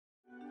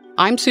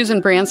I'm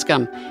Susan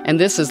Branscombe, and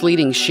this is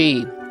Leading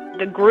She.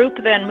 The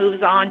group then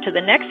moves on to the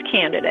next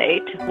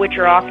candidate, which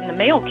are often the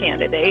male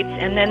candidates,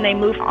 and then they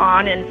move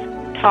on and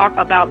talk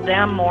about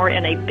them more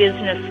in a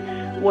business,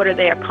 what are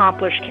they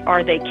accomplished,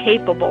 are they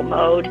capable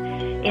mode,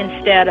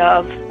 instead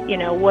of,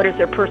 what is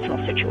their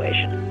personal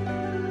situation.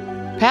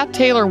 Pat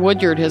Taylor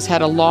Woodyard has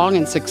had a long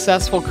and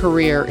successful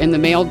career in the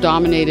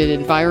male-dominated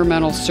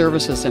environmental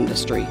services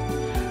industry.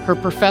 Her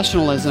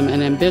professionalism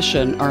and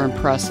ambition are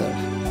impressive.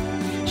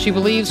 She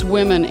believes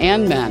women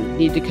and men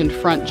need to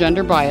confront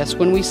gender bias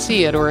when we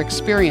see it or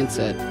experience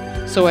it,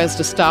 so as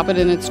to stop it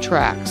in its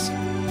tracks.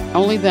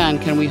 Only then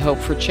can we hope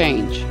for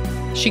change.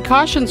 She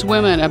cautions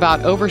women about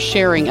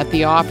oversharing at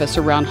the office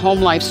around home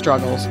life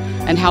struggles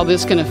and how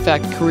this can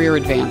affect career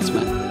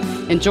advancement.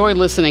 Enjoy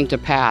listening to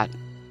Pat.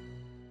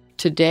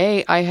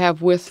 Today I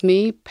have with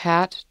me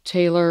Pat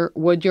Taylor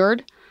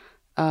Woodyard,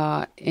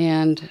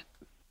 and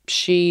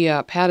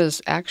Pat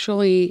is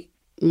actually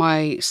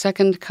my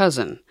second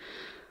cousin.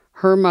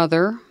 Her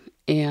mother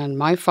and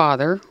my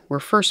father were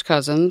first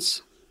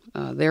cousins.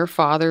 Their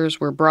fathers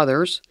were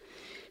brothers,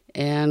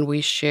 and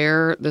we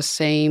share the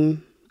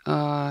same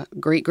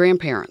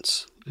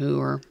great-grandparents who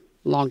are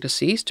long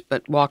deceased,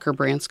 but Walker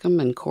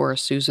Branscombe and Cora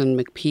Susan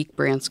McPeak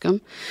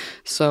Branscombe.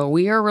 So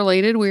we are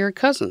related. We are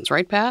cousins,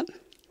 right, Pat?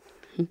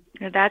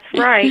 That's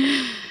right.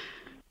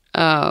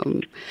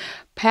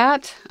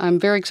 Pat, I'm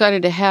very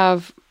excited to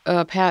have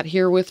Pat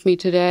here with me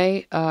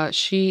today.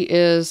 She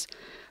is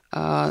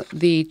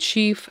the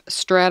Chief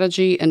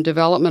Strategy and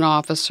Development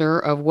Officer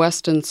of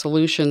Weston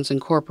Solutions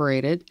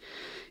Incorporated.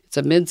 It's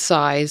a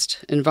mid-sized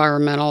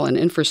environmental and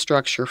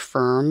infrastructure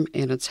firm,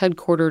 and it's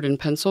headquartered in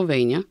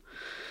Pennsylvania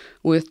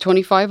with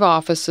 25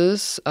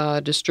 offices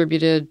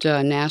distributed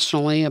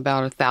nationally.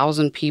 About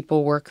 1,000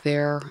 people work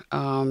there,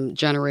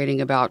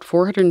 generating about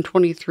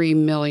 $423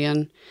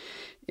 million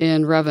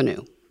in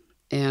revenue.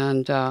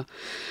 And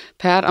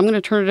Pat, I'm going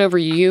to turn it over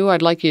to you.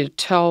 I'd like you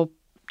to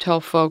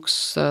tell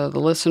folks, the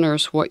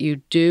listeners, what you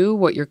do,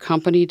 what your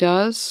company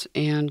does,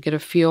 and get a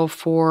feel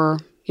for,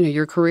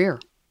 your career.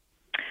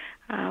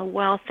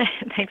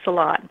 Thanks a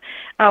lot.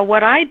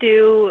 What I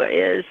do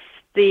is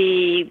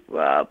the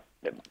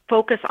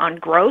focus on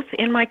growth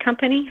in my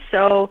company.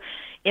 So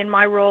in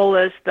my role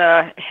as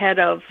the head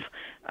of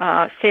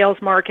sales,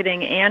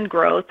 marketing, and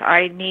growth,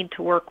 I need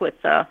to work with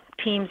the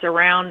teams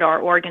around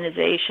our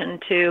organization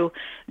to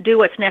do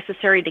what's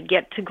necessary to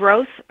get to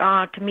growth,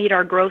 to meet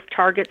our growth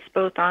targets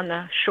both on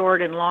the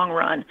short and long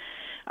run.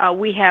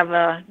 We have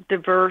a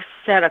diverse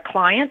set of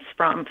clients,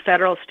 from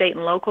federal, state,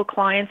 and local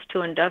clients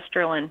to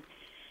industrial and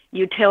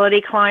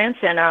utility clients,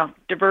 and a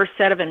diverse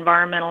set of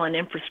environmental and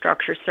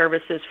infrastructure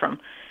services, from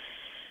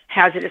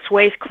hazardous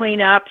waste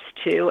cleanups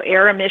to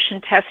air emission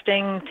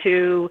testing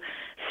to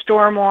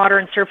stormwater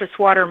and surface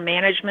water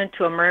management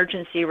to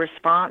emergency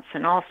response,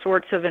 and all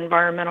sorts of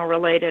environmental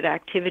related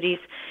activities,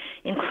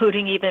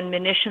 including even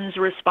munitions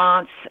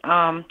response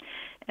and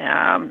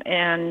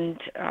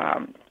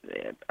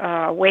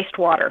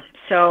wastewater.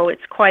 So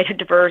it's quite a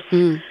diverse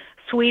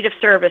suite of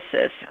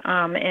services,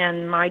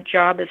 and my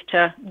job is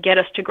to get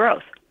us to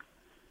growth.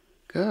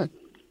 Good.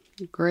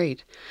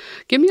 Great.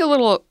 Give me a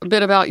little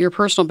bit about your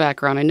personal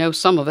background. I know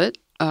some of it,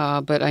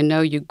 but I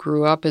know you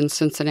grew up in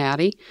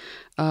Cincinnati.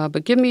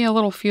 But give me a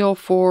little feel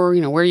for,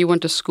 where you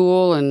went to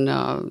school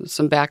and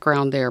some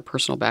background there,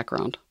 personal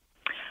background.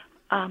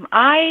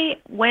 I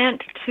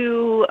went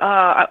to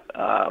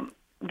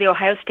the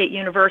Ohio State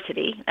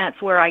University.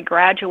 That's where I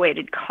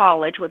graduated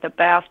college with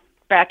a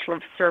Bachelor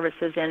of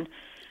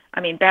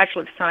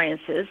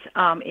Sciences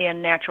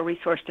in Natural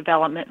Resource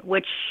Development,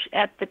 which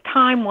at the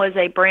time was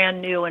a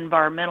brand new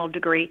environmental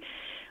degree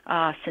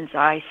since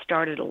I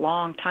started a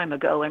long time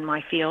ago in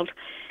my field.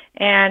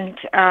 And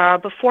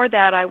before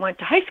that, I went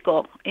to high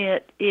school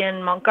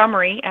in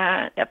Montgomery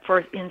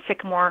in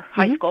Sycamore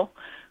High School,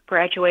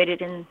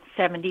 graduated in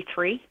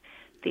 73,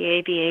 the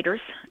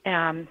Aviators,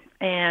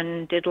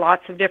 and did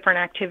lots of different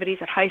activities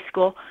at high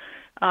school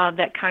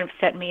that kind of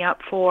set me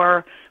up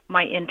for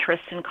my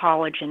interests in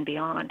college and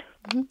beyond.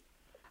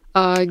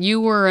 Mm-hmm.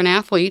 You were an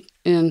athlete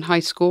in high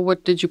school.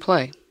 What did you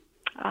play?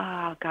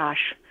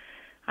 Gosh.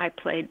 I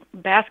played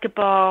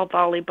basketball,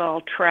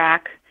 volleyball,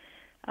 track,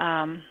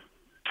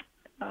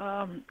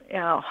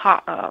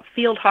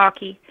 field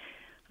hockey,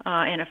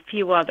 and a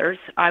few others.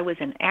 I was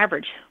an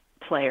average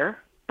player,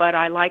 but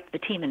I liked the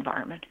team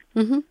environment.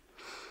 Mm-hmm.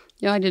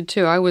 Yeah, I did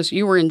too.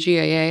 You were in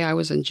GAA. I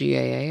was in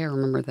GAA. I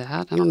remember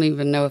that. I don't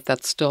even know if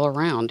that's still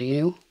around. Do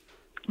you?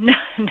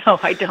 No,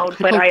 I don't.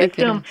 But I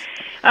assume,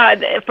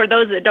 for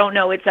those that don't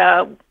know, it's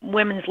a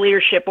women's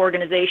leadership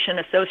organization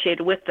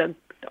associated with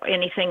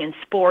anything in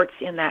sports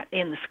in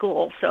the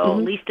school. So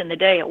at least in the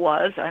day it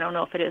was. I don't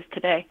know if it is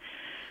today.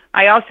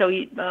 I also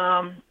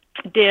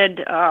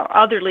did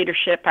other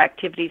leadership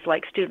activities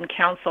like student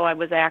council. I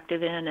was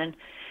active in, and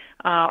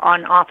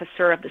on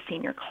officer of the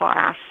senior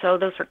class. So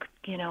those are,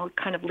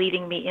 kind of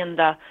leading me in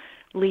the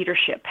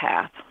leadership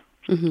path.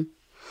 Mm-hmm.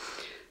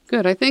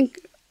 Good. I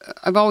think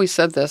I've always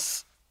said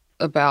this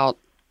about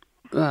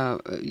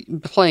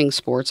playing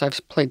sports. I've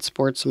played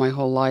sports my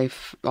whole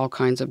life, all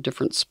kinds of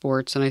different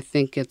sports, and I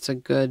think it's a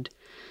good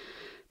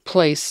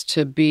place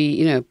to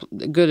be, a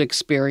good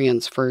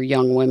experience for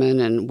young women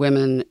and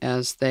women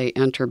as they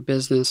enter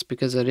business,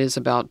 because it is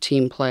about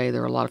team play.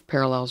 There are a lot of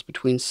parallels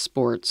between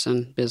sports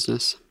and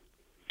business.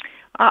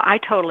 I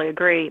totally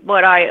agree.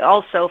 What I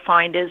also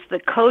find is the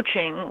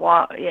coaching,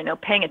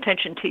 paying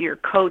attention to your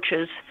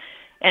coaches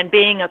and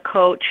being a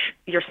coach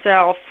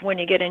yourself when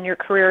you get in your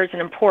career is an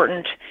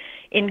important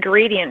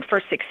ingredient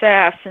for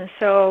success. And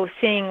so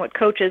seeing what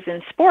coaches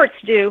in sports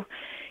do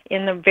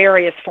in the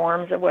various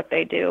forms of what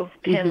they do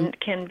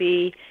can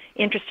be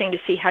interesting to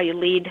see how you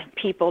lead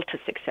people to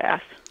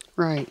success.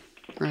 Right.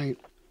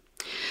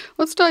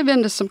 Let's dive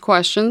into some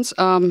questions.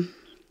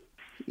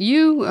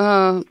 You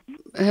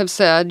have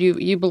said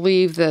you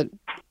believe that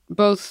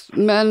both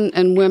men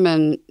and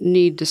women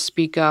need to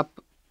speak up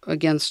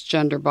against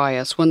gender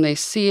bias. When they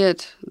see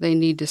it, they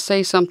need to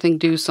say something,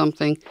 do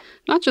something,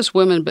 not just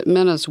women, but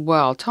men as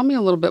well. Tell me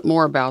a little bit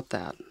more about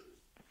that.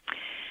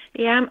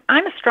 Yeah,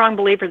 I'm a strong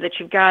believer that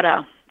you've got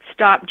to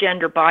stop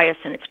gender bias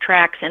in its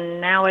tracks. And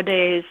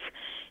nowadays,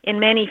 in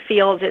many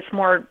fields, it's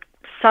more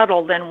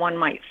subtle than one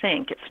might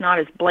think. It's not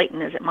as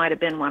blatant as it might have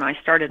been when I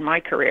started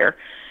my career.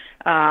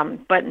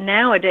 But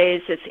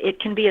nowadays, it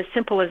can be as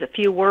simple as a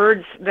few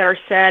words that are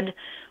said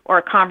or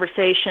a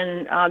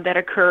conversation that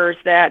occurs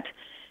that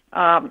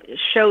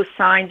shows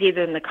signs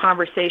either in the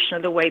conversation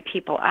or the way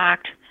people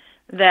act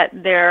that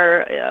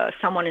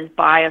someone is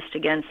biased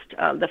against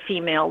the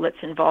female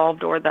that's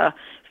involved or the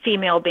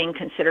female being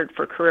considered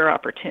for career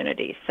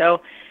opportunities.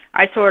 So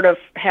I sort of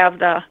have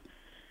the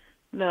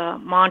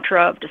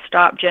mantra of to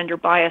stop gender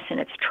bias in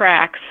its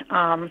tracks,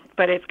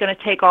 but it's going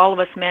to take all of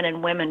us men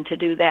and women to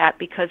do that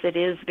because it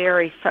is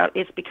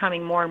it's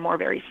becoming more and more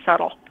very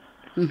subtle.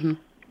 Mm-hmm.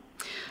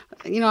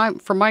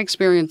 From my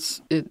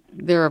experience,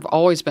 there have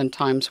always been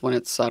times when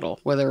it's subtle,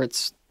 whether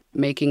it's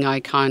making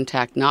eye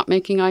contact, not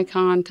making eye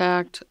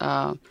contact,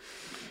 a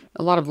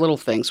lot of little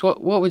things.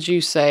 What would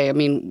you say? I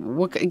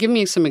mean, give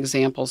me some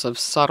examples of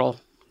subtle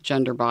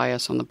gender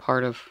bias on the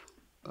part of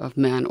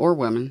men or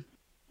women.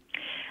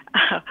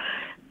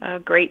 A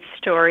great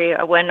story.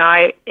 When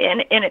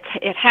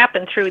it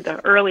happened through the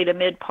early to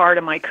mid part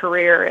of my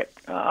career.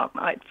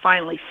 I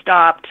finally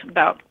stopped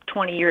about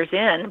 20 years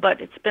in,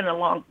 but it's been a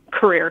long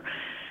career.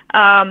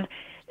 An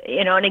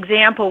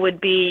example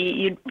would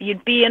be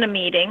you'd be in a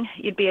meeting.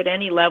 You'd be at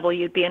any level.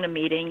 You'd be in a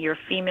meeting. You're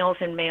females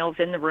and males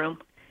in the room.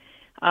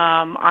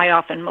 I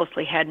often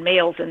mostly had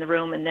males in the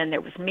room, and then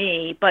there was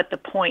me. But the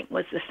point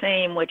was the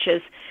same, which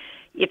is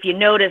if you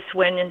notice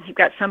when you've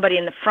got somebody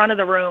in the front of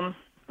the room,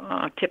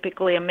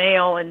 typically a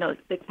male in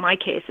my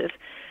cases,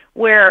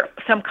 where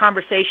some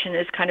conversation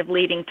is kind of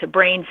leading to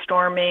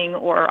brainstorming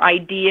or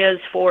ideas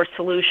for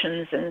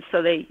solutions, and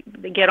so they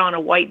get on a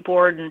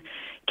whiteboard and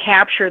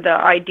capture the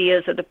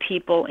ideas of the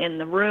people in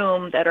the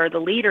room that are the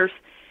leaders.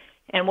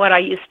 And what I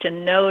used to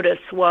notice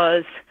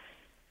was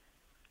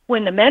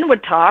when the men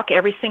would talk,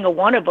 every single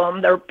one of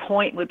them, their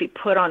point would be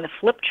put on the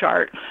flip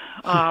chart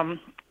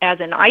as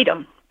an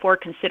item for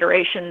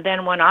consideration.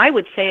 Then when I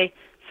would say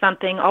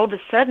something, all of a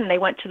sudden they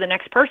went to the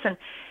next person,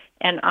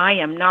 and I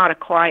am not a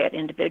quiet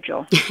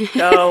individual.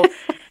 So,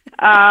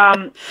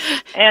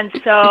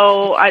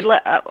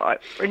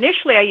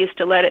 initially I used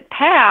to let it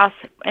pass,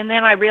 and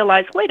then I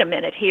realized, wait a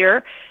minute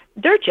here,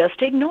 they're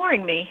just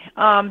ignoring me.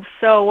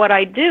 So what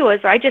I do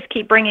is I just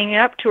keep bringing it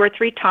up 2 or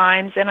 3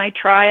 times, and I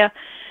try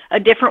a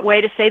different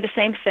way to say the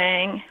same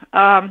thing.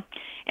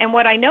 And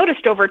what I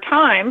noticed over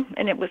time,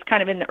 and it was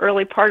kind of in the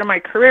early part of my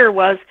career,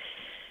 was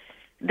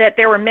that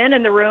there were men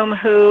in the room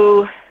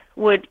who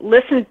would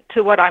listen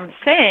to what I'm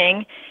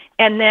saying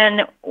and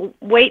then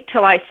wait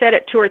till I said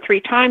it 2 or 3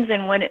 times,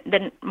 and when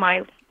then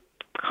my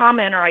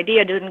comment or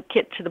idea didn't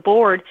get to the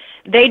board,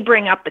 they'd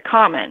bring up the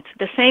comment,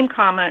 the same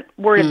comment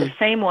worded the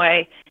same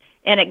way,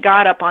 and it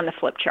got up on the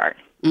flip chart.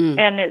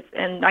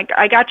 And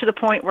I got to the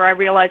point where I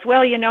realized,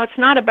 well, it's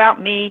not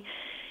about me.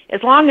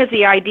 As long as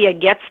the idea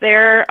gets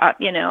there,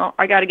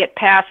 I got to get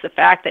past the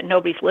fact that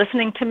nobody's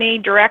listening to me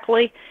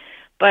directly.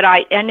 But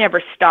I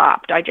never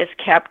stopped. I just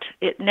kept,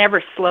 it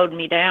never slowed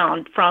me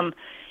down from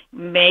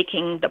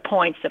making the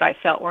points that I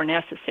felt were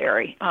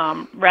necessary,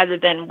 rather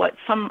than what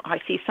I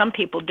see some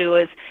people do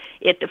is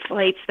it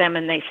deflates them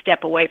and they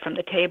step away from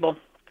the table.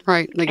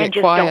 Right, they get and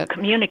just quiet. Don't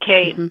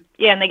communicate. Mm-hmm.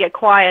 Yeah, and they get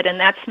quiet, and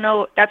that's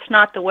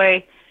not the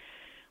way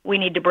we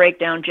need to break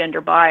down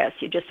gender bias.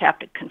 You just have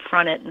to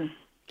confront it and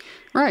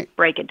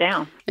break it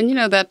down. And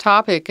that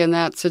topic and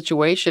that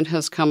situation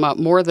has come up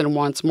more than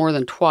once, more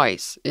than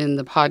twice in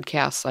the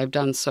podcasts I've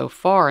done so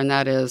far, and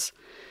that is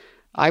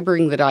I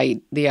bring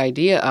the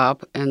idea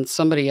up and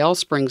somebody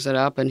else brings it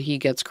up and he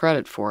gets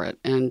credit for it,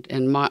 and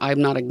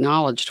I'm not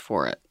acknowledged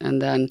for it. And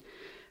then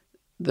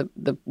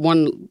the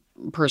one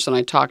person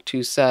I talked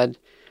to said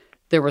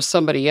there was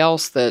somebody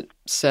else that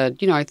said,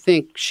 I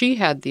think she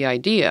had the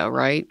idea,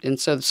 right? And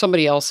so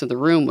somebody else in the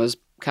room was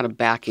kind of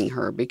backing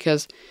her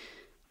because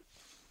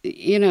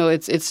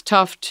it's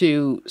tough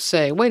to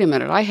say, wait a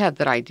minute, I had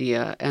that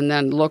idea, and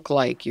then look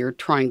like you're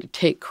trying to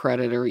take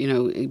credit or,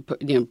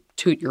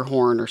 toot your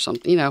horn or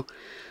something,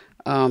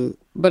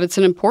 but it's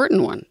an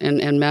important one,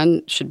 and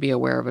men should be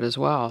aware of it as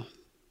well.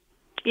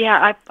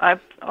 Yeah,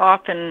 I've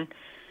often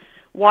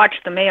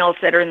watched the males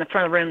that are in the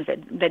front of the rooms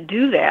that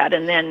do that,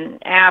 and then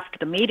after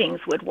the meetings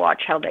would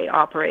watch how they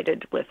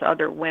operated with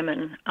other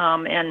women,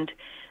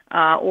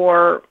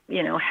 or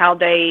how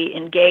they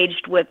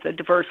engaged with the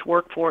diverse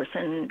workforce,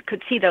 and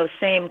could see those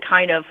same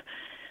kind of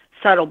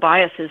subtle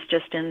biases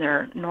just in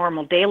their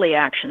normal daily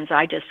actions.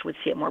 I just would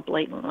see it more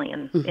blatantly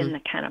in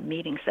the kind of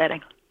meeting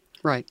setting.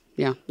 Right.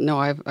 Yeah. No,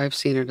 I've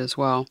seen it as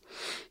well,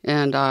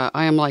 and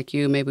I am like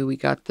you. Maybe we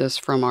got this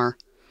from our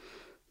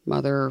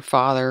mother or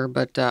father,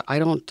 but I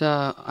don't.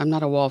 I'm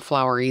not a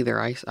wallflower either.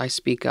 I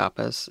speak up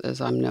as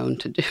I'm known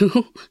to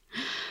do.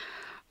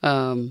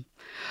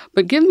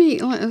 But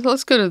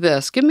let's go to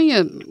this. Give me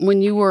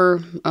when you were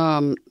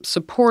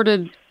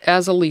supported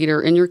as a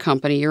leader in your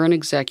company, you're an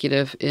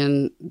executive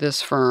in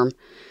this firm.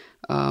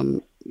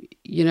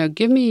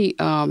 Give me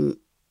an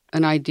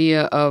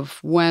idea of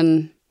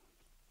when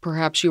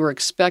perhaps you were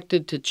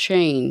expected to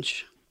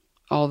change,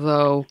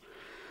 although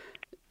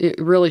it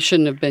really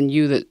shouldn't have been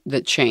you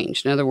that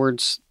changed. In other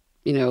words,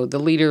 the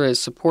leader is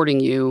supporting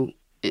you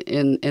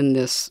in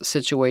this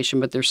situation,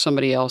 but there's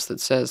somebody else that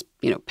says,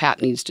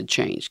 Pat needs to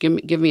change.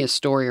 Give me a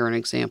story or an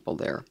example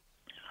there.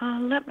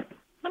 Let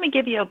me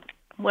give you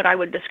what I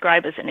would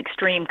describe as an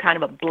extreme, kind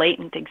of a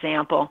blatant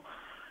example.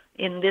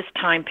 In this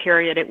time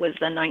period, it was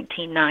the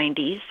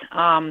 1990s.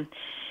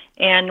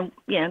 And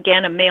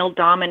again, a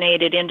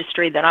male-dominated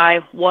industry that I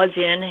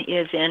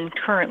is in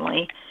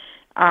currently.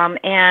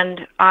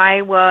 And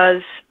I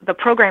was the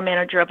program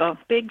manager of a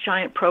big,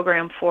 giant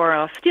program for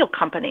a steel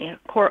company,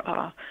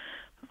 a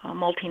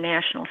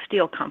multinational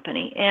steel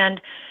company. And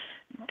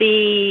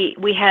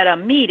we had a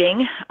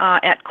meeting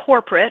at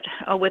corporate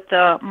with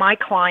my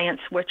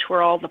clients, which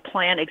were all the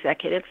plant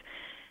executives,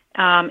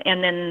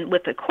 and then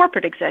with the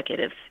corporate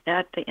executives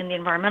in the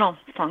environmental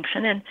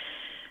function. And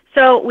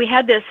so we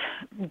had this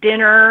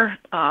dinner,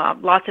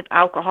 lots of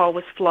alcohol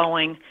was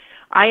flowing.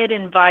 I had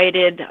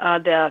invited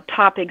the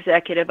top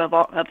executive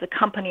of the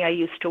company I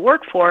used to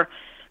work for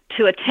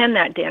to attend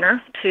that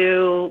dinner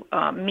to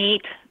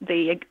meet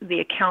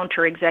the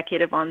counter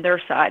executive on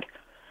their side.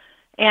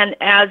 And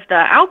as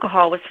the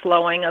alcohol was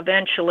flowing,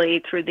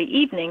 eventually through the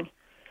evening,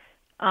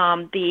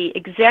 the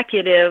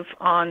executive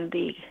on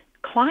the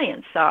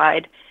client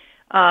side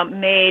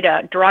made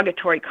a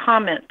derogatory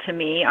comment to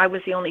me. I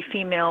was the only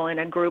female in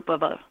a group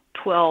of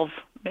 12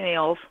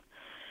 males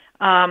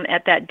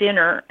at that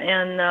dinner,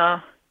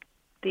 and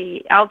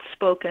the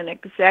outspoken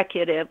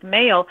executive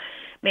male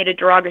made a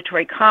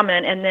derogatory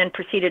comment and then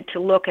proceeded to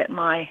look at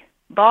my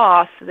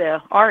boss,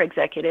 our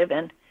executive,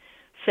 and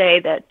say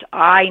that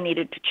I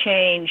needed to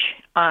change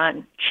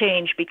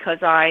because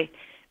I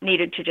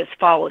needed to just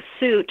follow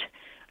suit,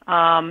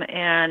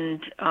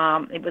 and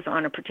it was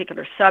on a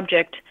particular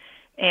subject,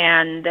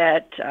 and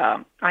that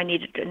I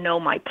needed to know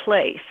my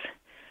place.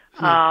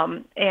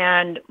 And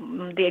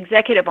the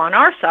executive on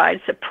our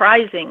side,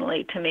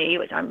 surprisingly to me,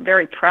 I'm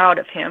very proud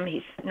of him.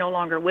 He's no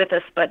longer with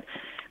us, but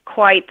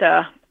quite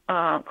the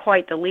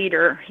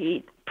leader.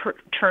 He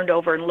turned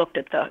over and looked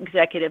at the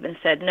executive and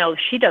said, "No,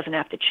 she doesn't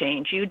have to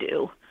change. You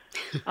do."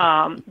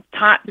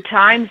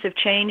 Times have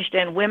changed,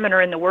 and women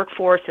are in the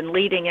workforce and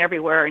leading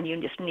everywhere, and you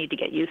just need to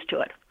get used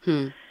to it.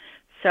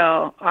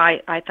 So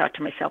I thought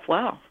to myself,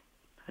 wow,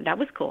 that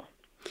was cool.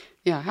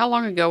 Yeah. How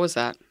long ago was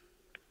that?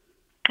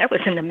 That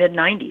was in the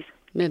mid-'90s.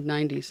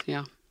 Mid-'90s,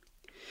 yeah.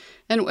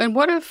 And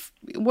what if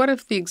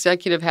the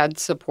executive had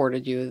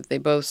supported you? They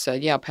both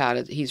said, "Yeah,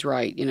 Pat, he's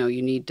right.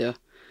 You need to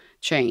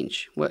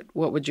change." What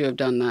would you have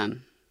done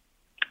then?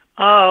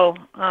 Oh,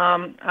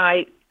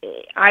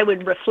 I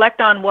would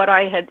reflect on what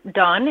I had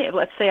done.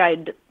 Let's say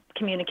I'd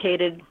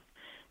communicated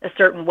a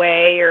certain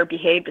way or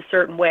behaved a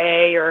certain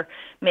way, or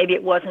maybe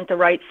it wasn't the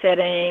right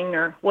setting,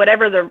 or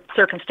whatever the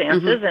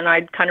circumstances, and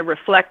I'd kind of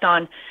reflect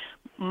on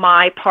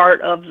my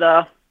part of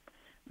the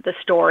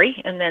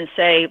story and then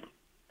say,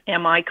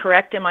 am I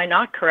correct, am I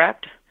not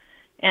correct?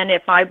 And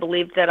if I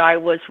believed that I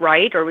was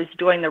right or was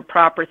doing the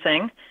proper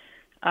thing,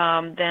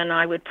 then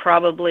I would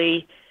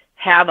probably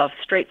have a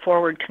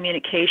straightforward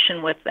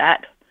communication with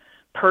that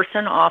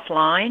person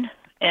offline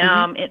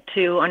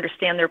to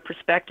understand their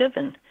perspective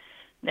and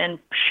then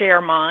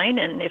share mine.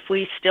 And if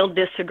we still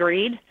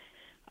disagreed,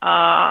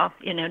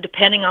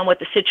 depending on what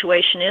the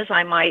situation is,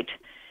 I might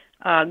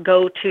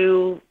go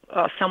to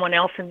someone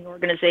else in the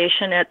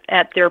organization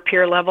at their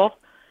peer level,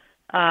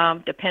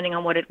 depending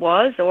on what it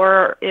was.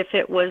 Or if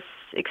it was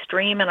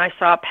extreme and I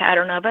saw a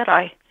pattern of it,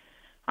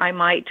 I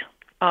might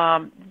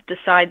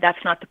decide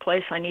that's not the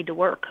place I need to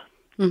work.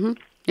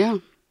 Yeah,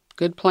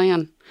 good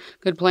plan.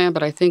 Good plan.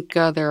 But I think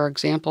there are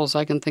examples,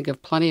 I can think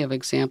of plenty of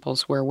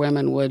examples where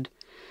women would,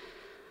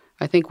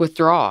 I think,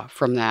 withdraw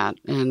from that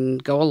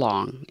and go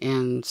along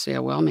and say,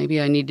 well, maybe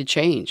I need to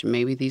change.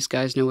 Maybe these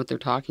guys know what they're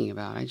talking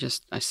about.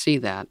 I see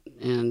that.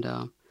 And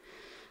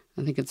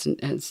I think it's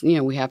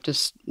we have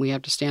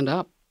to stand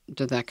up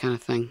to that kind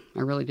of thing.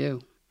 I really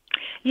do.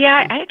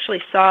 Yeah, I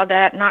actually saw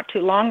that not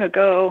too long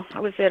ago. I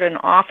was at an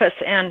office,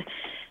 and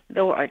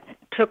though I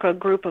took a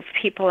group of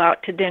people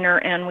out to dinner,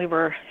 and we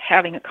were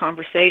having a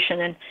conversation,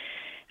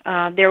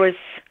 and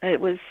it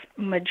was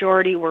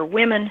majority were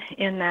women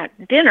in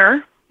that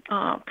dinner,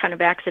 kind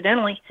of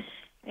accidentally,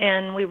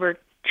 and we were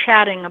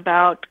chatting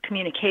about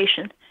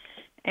communication,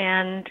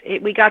 and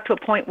we got to a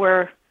point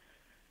where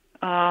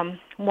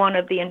one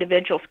of the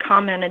individuals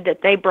commented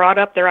that they brought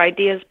up their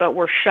ideas but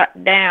were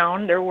shut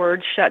down, their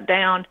words shut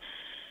down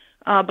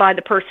by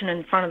the person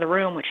in front of the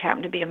room, which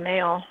happened to be a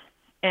male.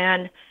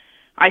 And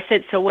I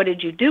said, so what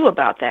did you do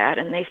about that?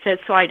 And they said,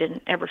 so I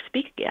didn't ever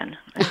speak again.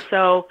 And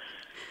so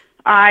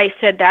I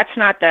said, that's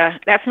not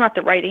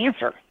the right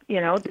answer,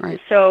 Right.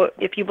 So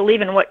if you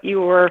believe in what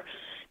you were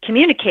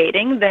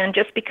communicating, then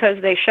just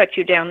because they shut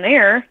you down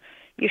there,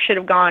 you should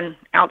have gone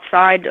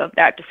outside of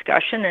that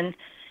discussion and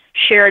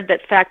shared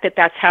that fact that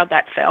that's how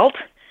that felt,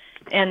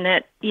 and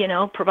that,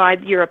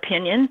 provide your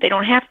opinion. They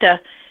don't have to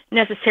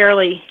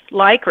necessarily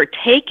like or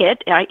take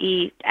it,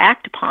 i.e.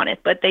 act upon it,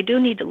 but they do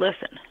need to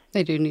listen.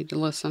 They do need to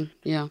listen,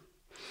 yeah. And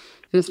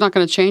it's not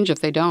going to change if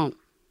they don't,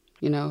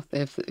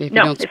 if you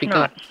don't speak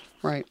up.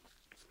 Right.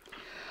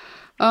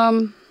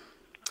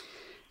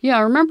 Yeah,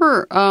 I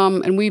remember,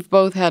 and we've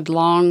both had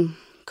long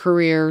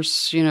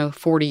careers,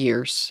 40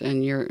 years,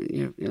 and you're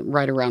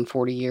right around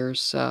 40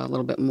 years, a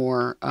little bit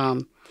more.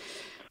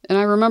 And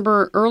I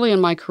remember early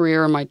in my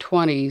career, in my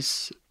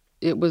 20s,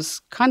 it was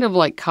kind of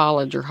like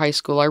college or high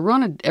school. I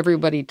wanted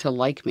everybody to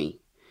like me.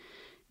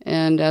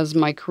 And as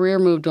my career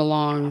moved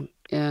along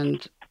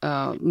and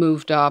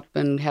moved up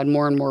and had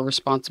more and more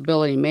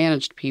responsibility,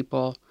 managed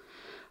people,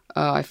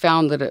 I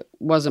found that it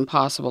wasn't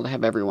possible to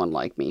have everyone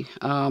like me.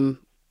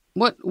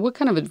 What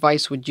kind of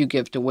advice would you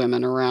give to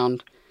women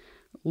around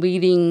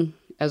leading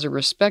as a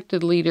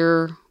respected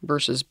leader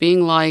versus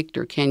being liked,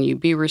 or can you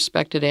be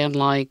respected and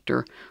liked,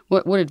 or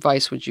what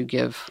advice would you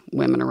give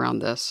women around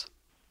this?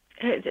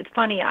 It's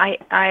funny.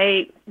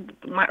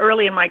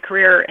 Early in my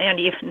career and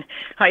even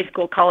high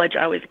school, college,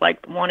 I was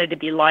wanted to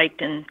be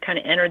liked and kind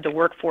of entered the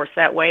workforce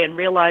that way and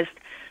realized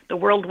the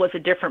world was a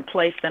different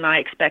place than I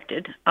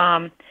expected.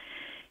 And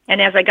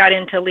as I got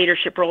into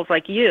leadership roles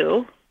like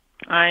you,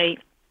 I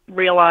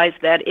realized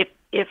that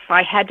if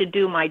I had to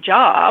do my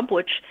job,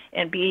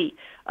 and be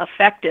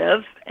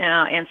effective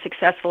and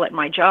successful at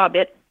my job,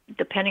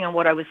 depending on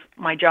what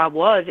my job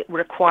was, it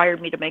required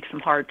me to make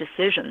some hard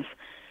decisions.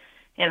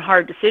 And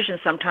hard decisions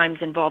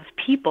sometimes involves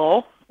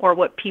people or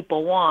what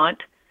people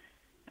want.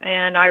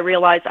 And I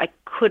realized I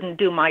couldn't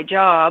do my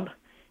job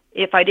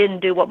if I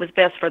didn't do what was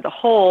best for the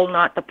whole,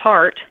 not the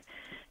part.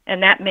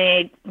 And that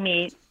made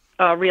me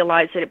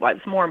realize that it was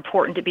more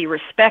important to be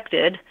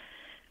respected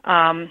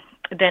than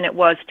it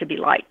was to be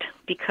liked,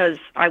 because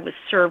I was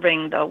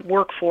serving the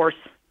workforce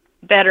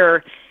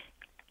better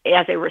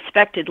as a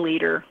respected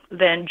leader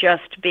than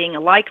just being a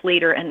liked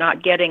leader and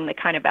not getting the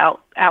kind of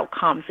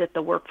outcomes that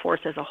the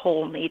workforce as a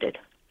whole needed.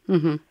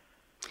 Mm-hmm.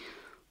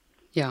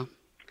 Yeah,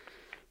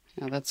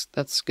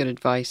 that's good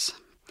advice.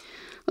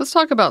 Let's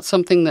talk about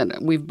something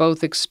that we've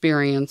both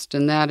experienced,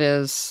 and that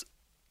is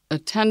a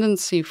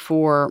tendency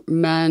for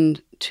men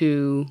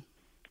to,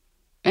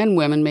 and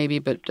women maybe,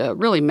 but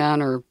really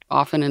men are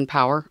often in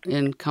power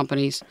in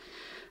companies,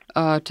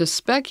 to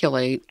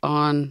speculate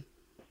on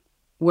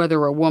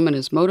whether a woman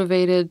is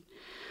motivated,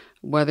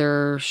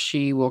 whether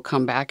she will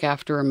come back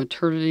after a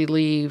maternity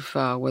leave,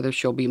 whether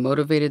she'll be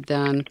motivated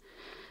then.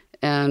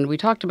 And we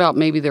talked about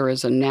maybe there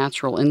is a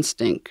natural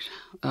instinct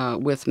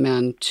with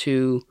men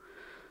to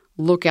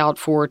look out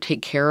for,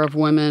 take care of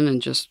women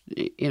and just,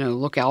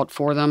 look out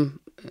for them.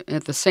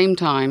 At the same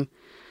time,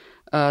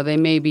 they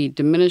may be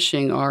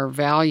diminishing our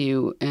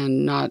value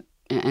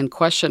and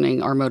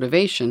questioning our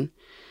motivation.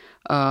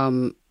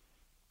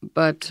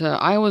 But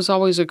I was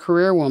always a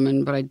career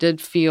woman, but I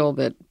did feel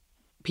that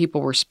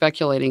people were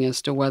speculating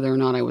as to whether or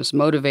not I was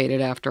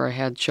motivated after I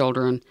had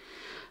children.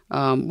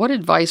 What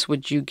advice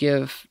would you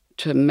give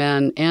to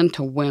men and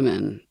to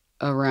women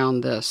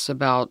around this,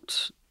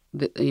 about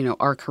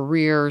our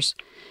careers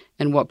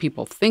and what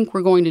people think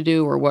we're going to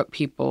do, or what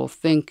people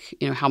think,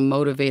 how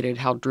motivated,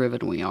 how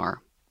driven we are,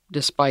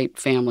 despite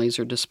families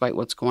or despite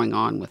what's going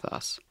on with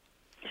us?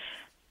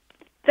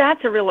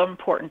 That's a real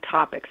important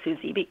topic,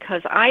 Susie,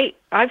 because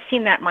I've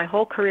seen that my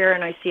whole career,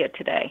 and I see it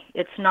today.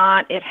 It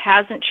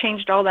hasn't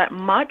changed all that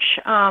much,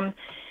 and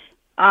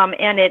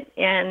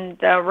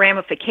the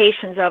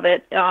ramifications of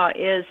it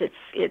is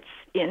it's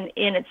in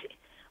its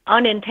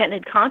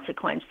unintended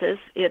consequences.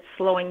 It's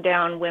slowing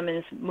down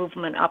women's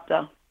movement up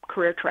the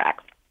career track.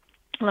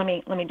 Let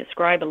me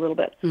describe a little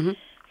bit. Mm-hmm.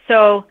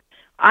 So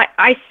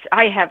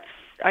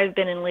I've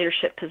been in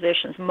leadership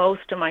positions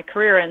most of my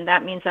career, and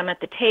that means I'm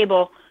at the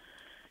table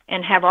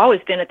and have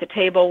always been at the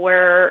table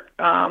where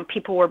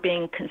people were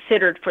being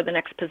considered for the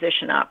next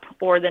position up,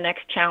 or the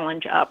next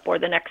challenge up, or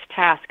the next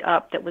task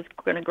up that was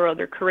going to grow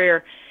their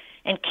career.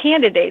 And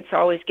candidates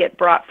always get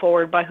brought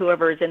forward by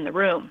whoever is in the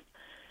room.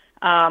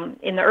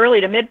 In the early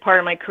to mid part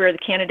of my career, the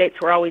candidates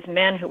were always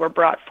men who were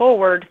brought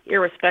forward,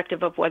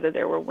 irrespective of whether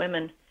there were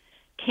women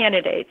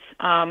candidates.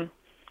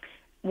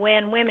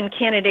 When women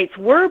candidates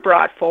were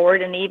brought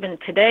forward, and even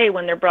today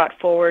when they're brought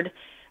forward,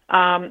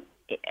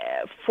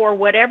 for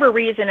whatever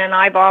reason, and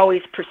I've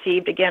always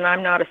perceived, again,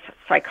 I'm not a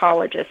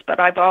psychologist, but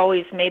I've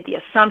always made the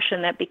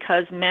assumption that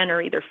because men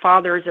are either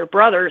fathers or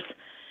brothers,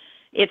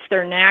 it's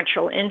their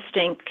natural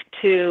instinct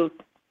to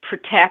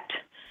protect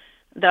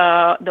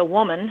the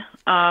woman,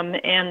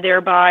 and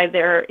thereby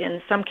they're,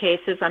 in some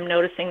cases, I'm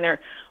noticing they're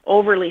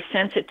overly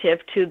sensitive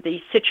to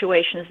the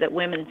situations that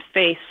women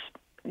face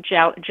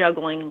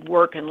juggling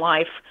work and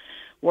life,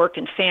 work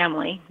and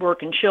family,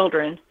 work and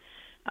children.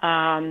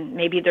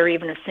 Maybe they're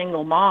even a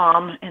single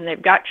mom and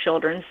they've got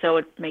children, so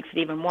it makes it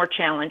even more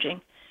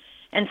challenging.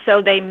 And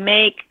so they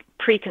make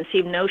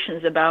preconceived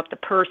notions about the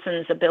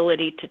person's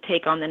ability to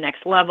take on the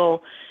next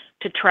level,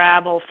 to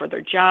travel for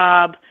their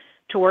job,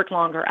 to work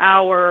longer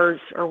hours,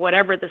 or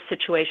whatever the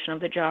situation of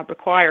the job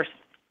requires.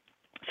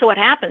 So what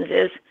happens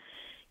is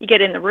you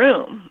get in the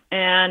room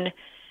and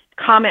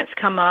comments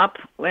come up,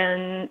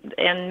 and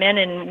men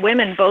and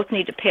women both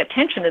need to pay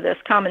attention to this.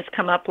 Comments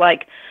come up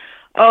like,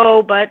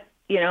 oh, but,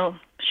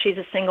 she's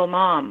a single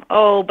mom.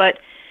 Oh, but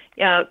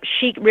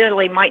she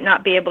really might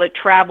not be able to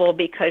travel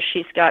because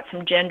she's got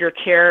some gender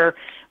care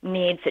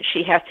needs that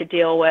she has to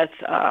deal with.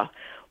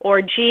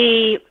 Or,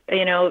 gee,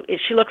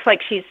 she looks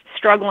like she's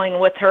struggling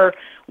with her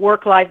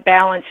work-life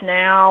balance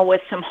now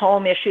with some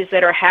home issues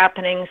that are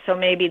happening, so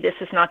maybe this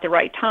is not the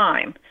right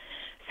time.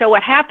 So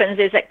what happens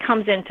is it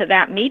comes into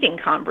that meeting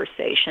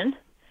conversation,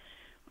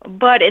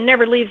 but it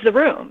never leaves the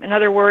room. In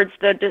other words,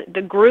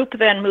 the group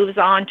then moves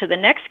on to the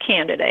next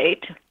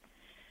candidate,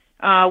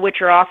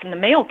 which are often the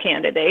male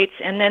candidates,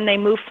 and then they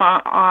move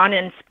on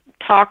and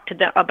talk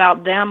to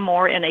about them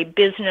more in a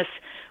business,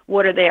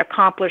 what are they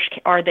accomplished,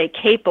 are they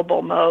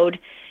capable mode,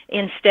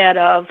 instead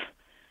of,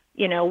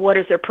 what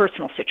is their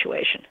personal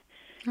situation.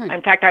 Right.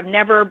 In fact, I've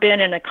never been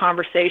in a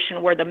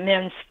conversation where the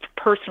men's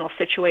personal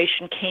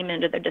situation came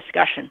into the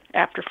discussion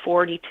after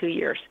 42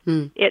 years.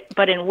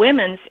 But in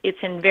women's, it's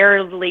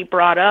invariably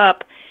brought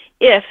up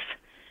if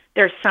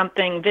there's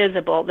something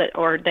visible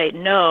or they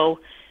know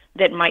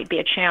that might be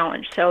a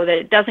challenge, so that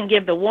it doesn't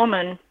give the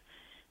woman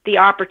the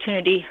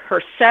opportunity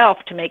herself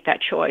to make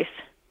that choice.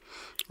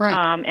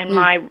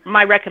 Right.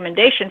 My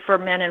recommendation for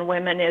men and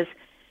women is,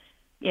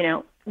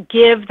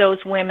 give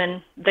those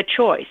women the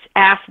choice.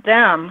 Ask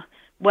them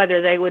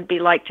whether they would be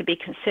like to be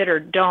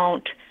considered.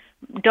 Don't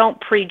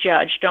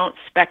prejudge. Don't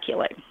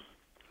speculate.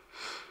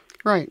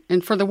 Right.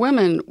 And for the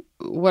women,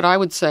 what I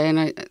would say, and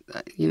I,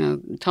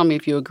 tell me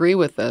if you agree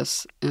with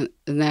this, and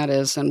that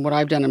is, and what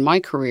I've done in my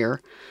career,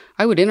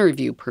 I would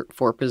interview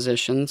for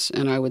positions,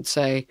 and I would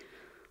say,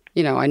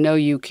 I know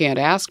you can't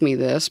ask me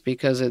this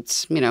because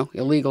it's,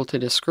 illegal to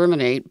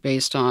discriminate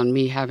based on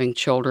me having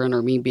children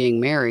or me being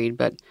married,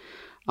 but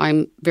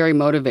I'm very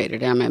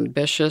motivated. I'm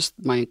ambitious.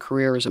 My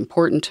career is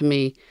important to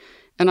me.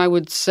 And I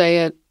would say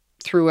it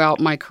throughout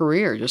my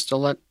career just to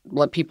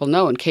let people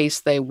know in case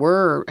they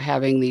were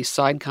having these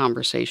side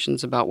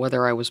conversations about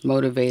whether I was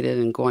motivated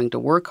and going to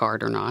work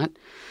hard or not.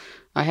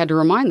 I had to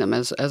remind them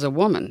as a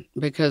woman,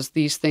 because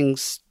these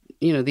things,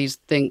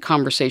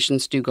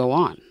 conversations do go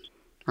on,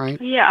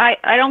 right? Yeah,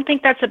 I don't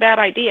think that's a bad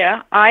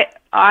idea.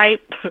 I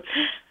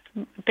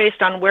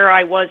based on where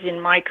I was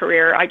in my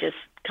career, I just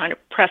kind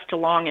of pressed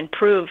along and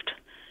proved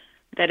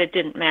that it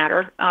didn't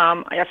matter.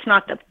 That's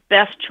not the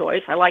best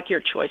choice. I like your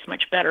choice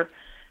much better.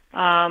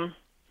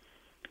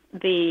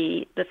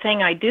 The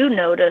thing I do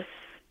notice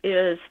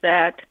is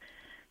that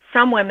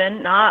some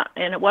women,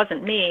 and it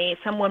wasn't me,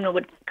 some women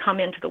would come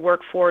into the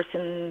workforce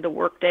in the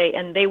workday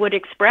and they would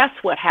express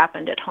what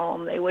happened at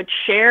home. They would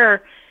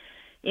share,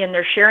 in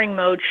their sharing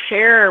mode,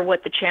 share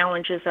what the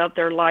challenges of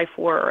their life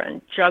were,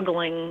 and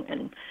juggling,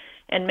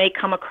 and may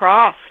come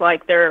across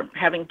like they're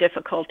having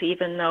difficulty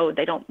even though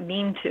they don't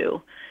mean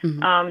to.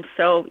 Mm-hmm.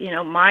 So,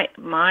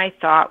 my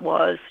thought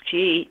was,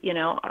 gee, you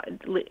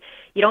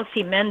don't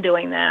see men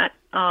doing that.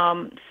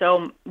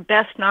 So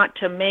best not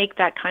to make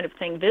that kind of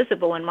thing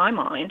visible in my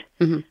mind,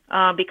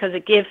 mm-hmm. Because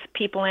it gives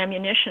people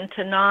ammunition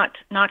to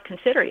not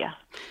consider you.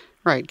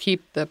 Right.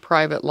 Keep the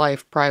private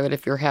life private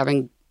if you're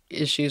having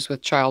issues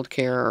with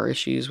childcare or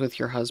issues with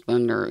your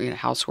husband or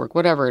housework,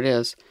 whatever it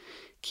is.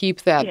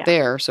 Keep that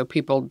there so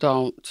people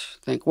don't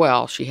think,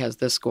 well, she has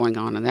this going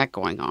on and that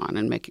going on,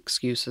 and make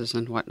excuses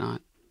and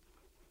whatnot.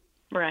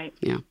 Right.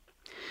 Yeah.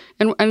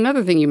 And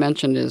another thing you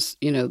mentioned is,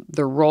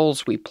 the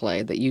roles we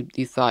play, that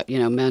you thought,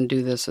 men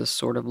do this as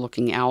sort of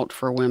looking out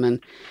for women.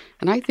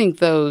 And I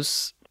think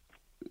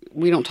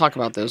we don't talk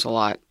about those a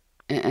lot.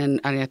 And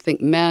I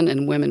think men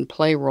and women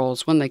play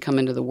roles when they come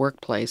into the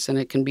workplace, and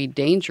it can be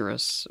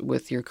dangerous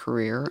with your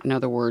career. In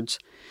other words,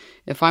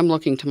 if I'm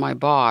looking to my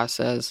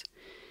boss as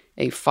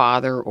a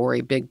father or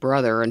a big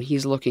brother, and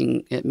he's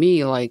looking at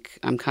me like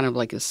I'm kind of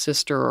like a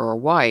sister or a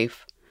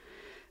wife,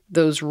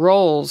 those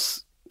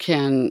roles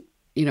can,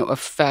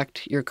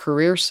 affect your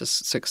career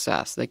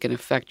success. They can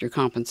affect your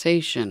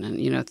compensation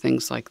and,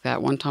 things like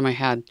that. One time I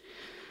had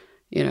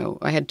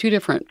two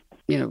different,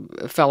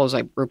 fellows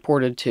I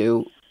reported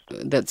to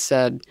that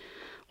said,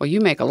 well,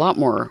 you make a lot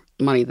more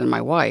money than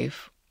my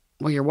wife.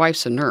 well, your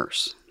wife's a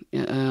nurse.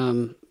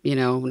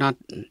 Not,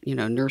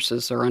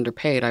 nurses are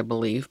underpaid, I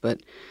believe,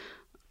 but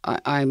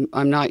I'm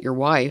not your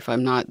wife.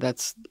 I'm not,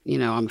 that's,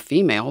 I'm a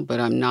female, but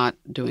I'm not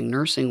doing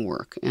nursing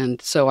work.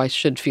 And so I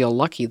should feel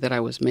lucky that I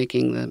was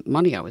making the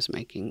money I was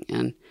making.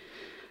 And,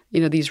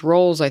 these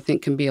roles I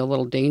think can be a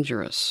little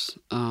dangerous.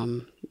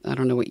 I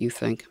don't know what you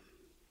think.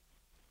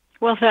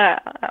 Well,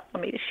 let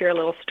me share a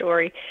little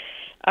story.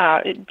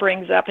 It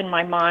brings up in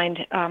my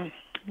mind,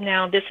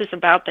 now this is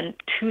about the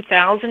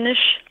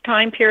 2000-ish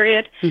time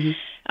period.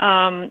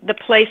 Mm-hmm. The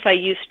place I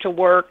used to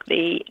work,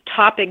 the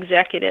top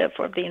executive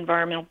of the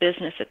environmental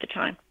business at the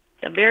time,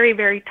 the very,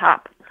 very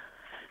top,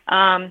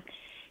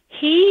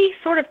 he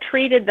sort of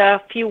treated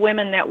the few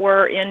women that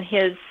were in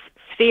his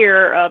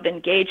sphere of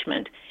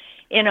engagement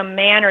in a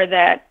manner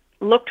that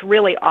looked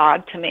really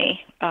odd to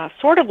me,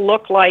 sort of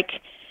looked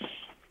like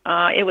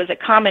it was a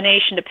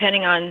combination,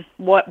 depending on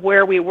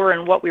where we were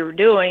and what we were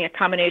doing, a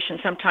combination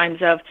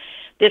sometimes of,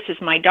 this is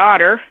my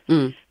daughter.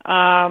 In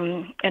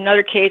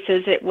other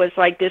cases, it was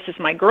like, this is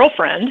my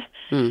girlfriend.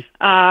 And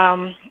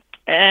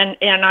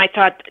I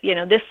thought,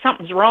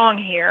 something's wrong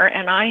here.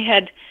 And I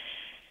had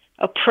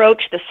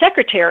approached the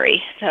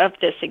secretary of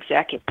this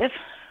executive,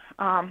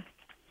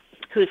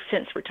 who's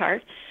since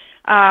retired,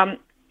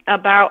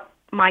 about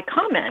my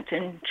comment.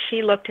 And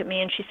she looked at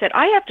me and she said,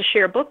 I have to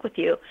share a book with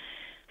you.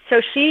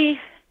 So she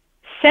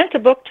sent a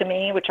book to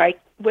me, which I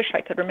wish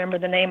I could remember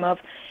the name of,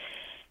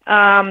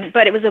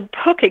 but it was a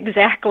book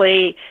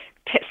exactly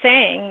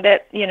saying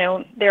that,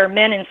 there are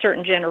men in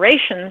certain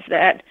generations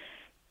that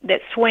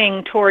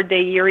swing toward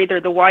you're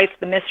either the wife,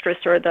 the mistress,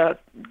 or the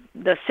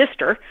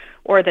sister,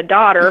 or the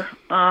daughter,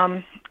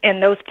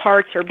 and those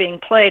parts are being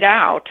played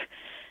out.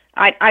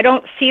 I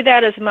don't see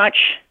that as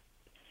much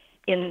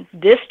in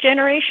this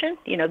generation,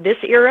 this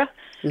era,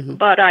 mm-hmm.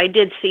 but I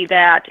did see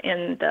that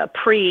in the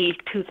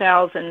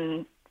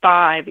pre-2005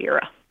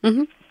 era.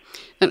 Mm-hmm.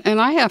 And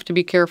I have to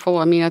be careful.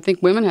 I mean, I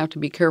think women have to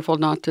be careful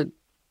not to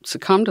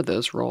succumb to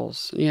those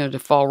roles, to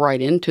fall right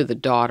into the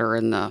daughter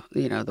and the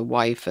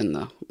wife and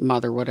the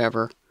mother,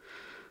 whatever,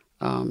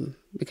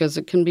 because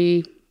it can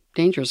be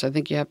dangerous. I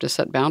think you have to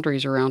set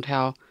boundaries around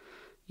how,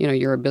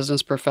 you're a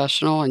business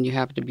professional and you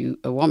have to be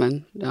a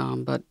woman.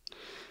 But,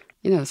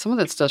 some of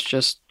that stuff's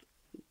just,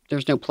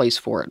 there's no place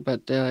for it.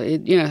 But,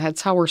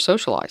 that's how we're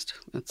socialized.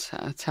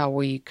 That's how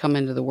we come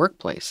into the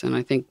workplace. And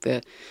I think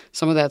that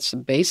some of that's the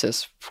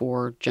basis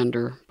for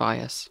gender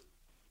bias.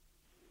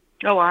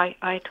 Oh,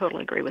 I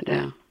totally agree with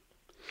that.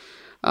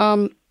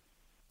 Yeah.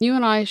 You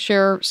and I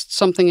share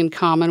something in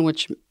common,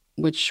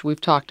 which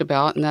we've talked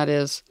about, and that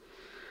is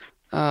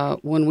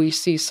when we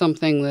see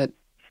something that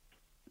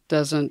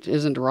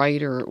isn't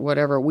right or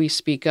whatever, we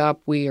speak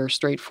up, we are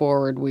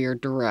straightforward, we are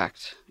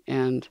direct.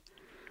 And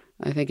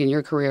I think in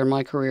your career,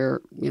 my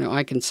career,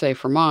 I can say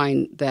for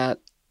mine that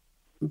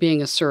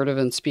being assertive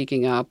and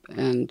speaking up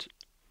and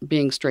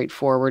being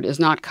straightforward is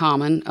not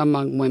common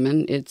among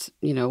women. It's,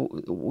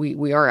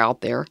 we are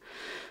out there,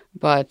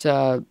 but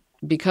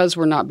because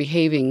we're not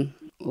behaving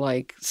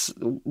like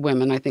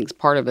women, I think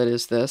part of it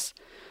is this,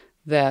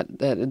 that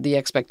the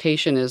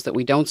expectation is that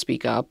we don't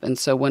speak up. And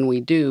so when we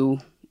do,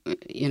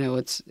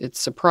 it's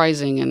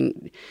surprising.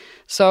 And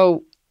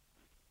so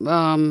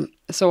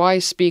I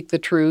speak the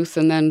truth,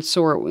 and then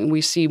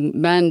we see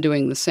men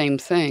doing the same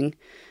thing,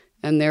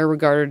 and they're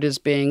regarded as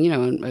being,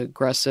 an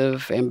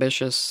aggressive,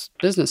 ambitious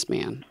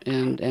businessman.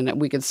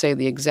 And we could say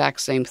the exact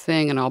same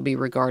thing, and I'll be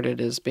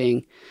regarded as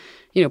being,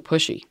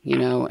 pushy,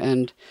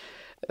 and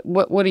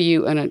what do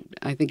you, and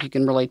I think you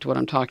can relate to what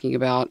I'm talking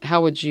about.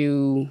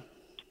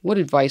 What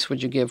advice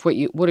would you give?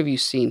 What have you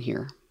seen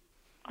here?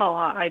 Oh,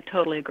 I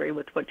totally agree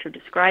with what you're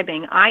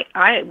describing.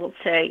 I will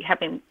say,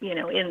 having,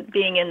 in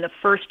being in the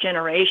first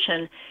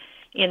generation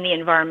in the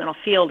environmental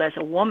field as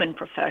a woman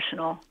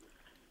professional,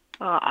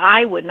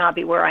 I would not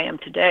be where I am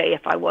today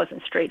if I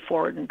wasn't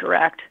straightforward and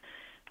direct.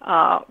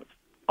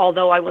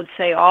 Although I would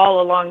say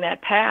all along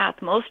that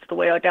path, most of the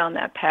way down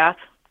that path,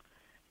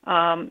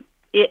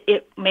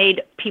 it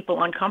made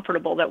people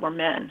uncomfortable that were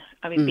men.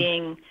 I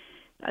mean,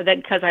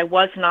 because I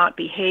was not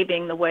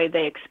behaving the way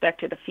they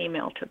expected a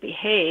female to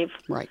behave.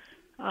 Right.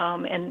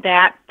 And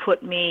that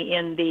put me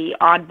in the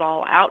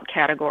oddball out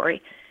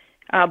category.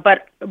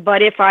 But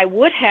if I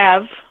would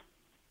have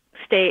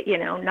stayed,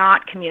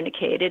 not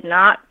communicated,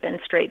 not been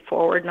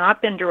straightforward,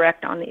 not been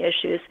direct on the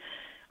issues,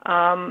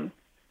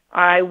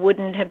 I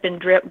wouldn't have been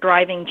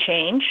driving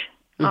change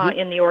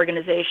in the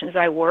organizations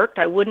I worked.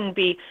 I wouldn't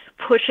be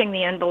pushing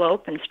the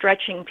envelope and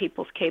stretching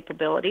people's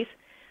capabilities.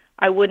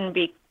 I wouldn't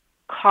be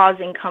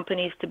causing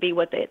companies to be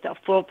the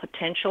full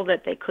potential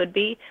that they could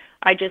be.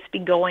 I'd just be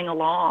going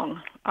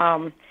along.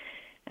 And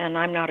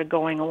I'm not a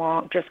going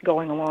along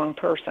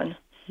person.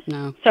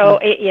 No. So,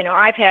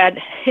 I've had,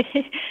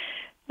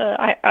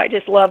 I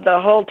just love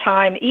the whole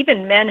time.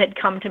 Even men had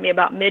come to me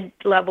about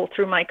mid-level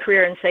through my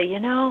career and say,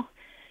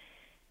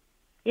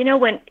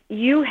 when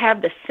you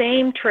have the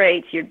same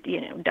traits, you're,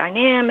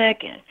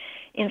 dynamic and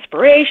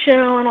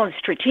inspirational and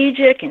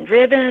strategic and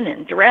driven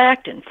and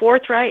direct and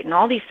forthright and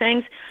all these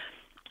things,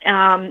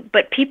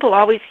 But people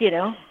always,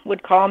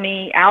 would call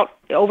me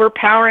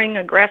overpowering,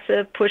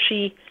 aggressive,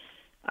 pushy,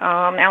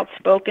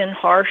 outspoken,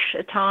 harsh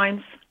at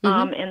times.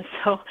 And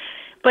so,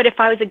 but if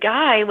I was a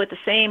guy with the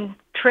same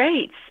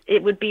traits,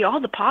 it would be all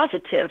the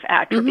positive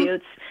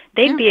attributes.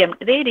 They'd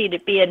need to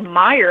be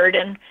admired.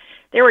 And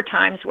there were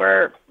times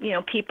where,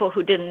 people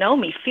who didn't know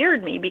me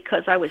feared me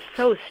because I was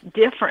so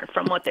different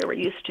from what they were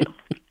used to.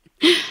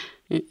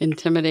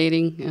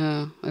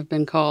 Intimidating. I've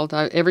been called.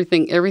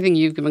 Everything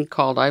you've been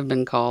called, I've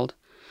been called.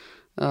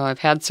 I've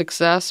had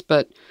success,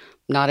 but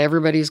not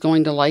everybody's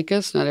going to like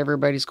us. Not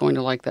everybody's going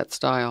to like that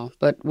style.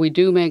 But we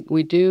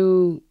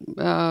do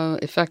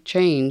effect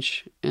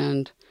change,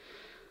 and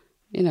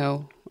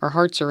our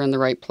hearts are in the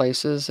right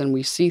places, and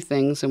we see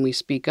things, and we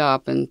speak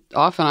up. And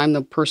often I'm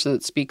the person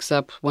that speaks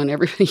up when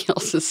everybody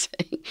else is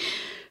saying,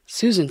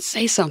 "Susan,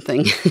 say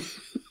something."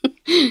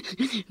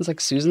 It's like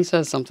Susan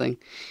says something,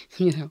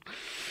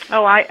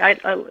 Oh, I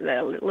a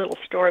little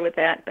story with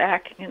that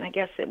back, and I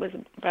guess it was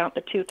about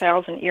the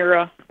 2000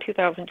 to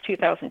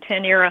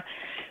 2010 era.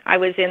 I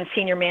was in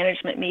senior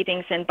management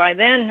meetings, and by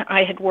then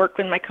I had worked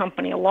with my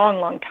company a long,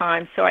 long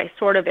time, so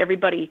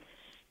everybody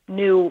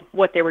knew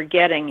what they were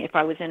getting if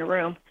I was in a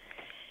room.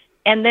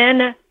 And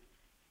then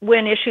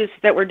when issues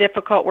that were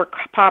difficult were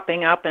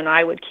popping up, and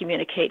I would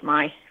communicate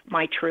my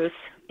truths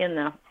in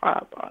the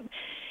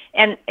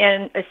and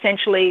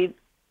essentially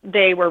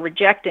they were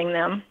rejecting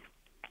them,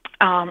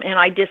 and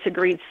I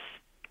disagreed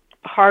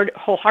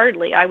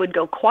wholeheartedly. I would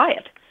go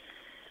quiet,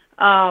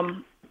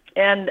 and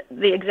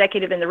the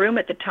executive in the room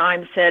at the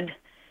time said,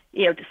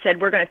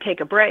 we're going to take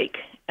a break,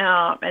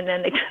 and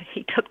then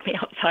he took me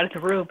outside of the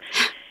room,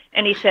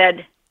 and he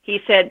said,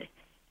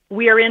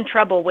 "We are in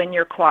trouble when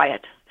you're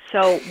quiet.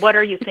 So what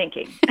are you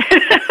thinking?"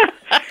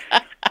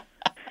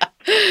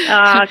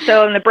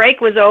 So when the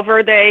break was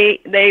over, they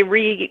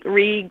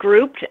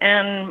regrouped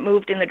and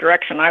moved in the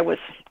direction I was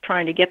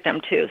trying to get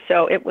them to.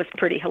 So it was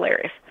pretty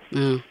hilarious.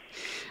 Yeah.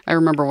 I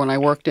remember when I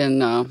worked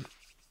in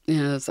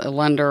as a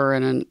lender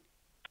and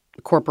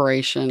a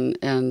corporation,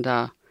 and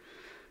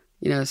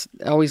it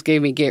always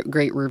gave me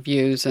great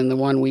reviews. And the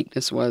one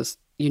weakness was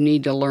you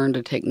need to learn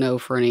to take no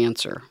for an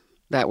answer.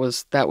 That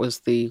was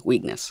the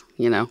weakness,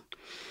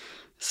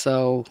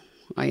 So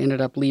I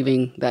ended up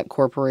leaving that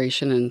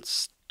corporation and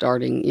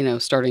starting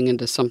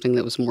into something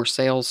that was more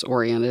sales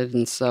oriented.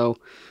 And so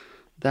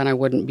then I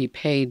wouldn't be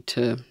paid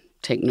to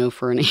take no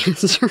for an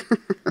answer.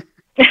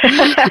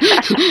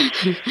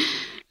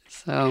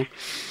 So,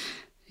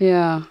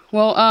 yeah.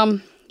 Well,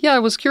 I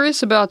was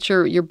curious about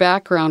your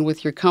background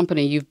with your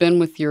company. You've been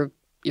with your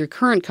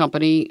current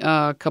company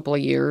a couple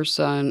of years,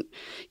 and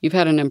you've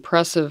had an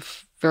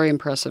very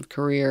impressive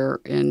career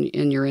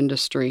in your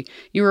industry.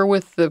 You were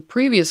with the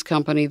previous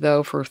company,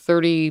 though, for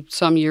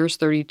 30-some years,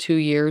 32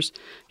 years.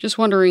 Just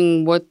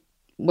wondering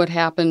what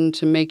happened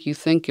to make you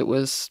think it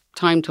was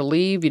time to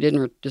leave?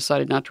 You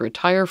decided not to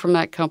retire from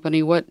that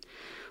company. What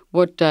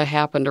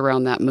happened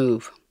around that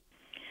move?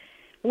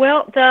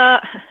 Well,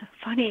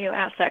 funny you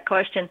asked that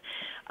question.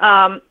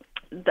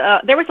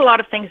 There was a lot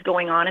of things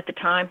going on at the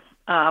time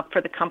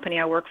for the company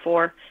I work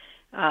for.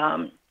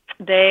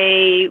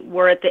 They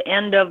were at the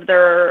end of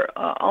their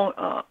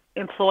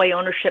employee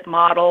ownership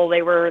model.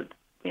 They were,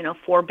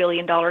 $4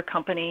 billion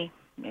company,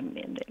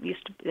 and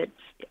it's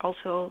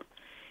also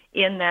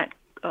in that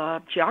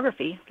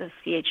geography, the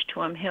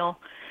CH2M Hill.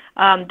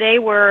 They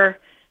were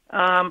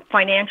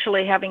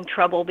financially having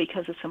trouble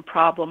because of some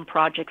problem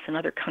projects in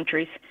other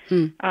countries.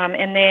 And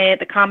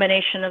the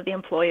combination of the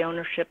employee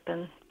ownership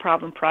and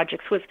problem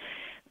projects was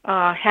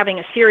having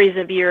a series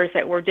of years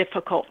that were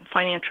difficult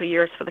financial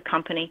years for the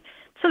company.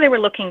 So they were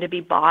looking to be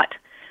bought.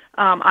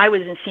 I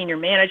was in senior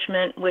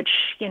management, which,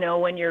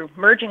 when you're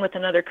merging with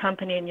another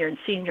company and you're in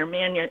senior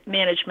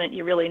management,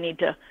 you really need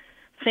to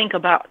think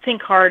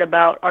hard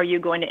about, are you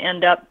going to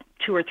end up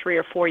 2 or 3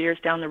 or 4 years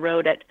down the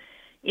road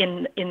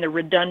in the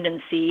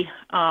redundancy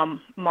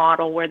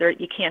model where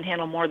you can't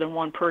handle more than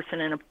one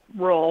person in a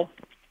role.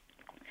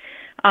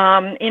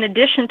 In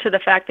addition to the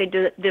fact they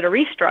did a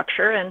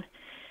restructure, and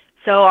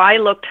so I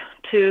looked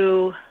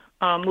to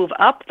move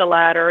up the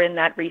ladder in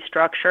that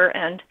restructure,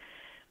 and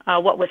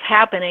what was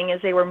happening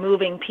is they were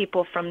moving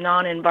people from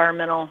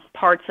non-environmental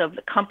parts of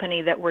the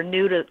company that were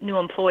new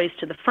employees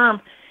to the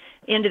firm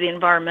into the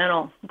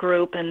environmental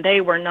group, and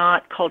they were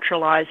not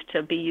culturalized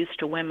to be used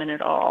to women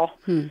at all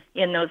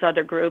in those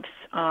other groups.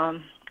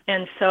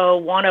 And so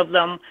one of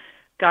them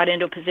got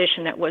into a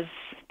position that was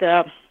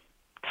the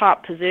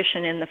top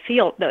position in the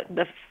field,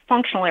 the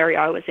functional area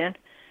I was in.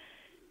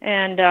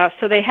 And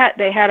so they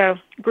had a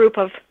group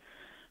of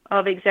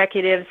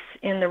executives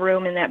in the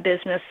room in that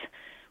business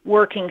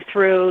working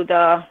through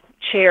the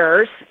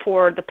chairs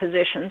for the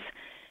positions.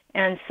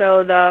 And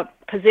so the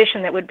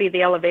position that would be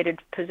the elevated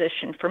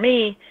position for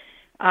me,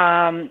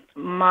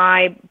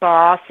 my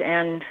boss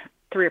and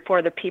 3 or 4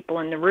 other people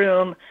in the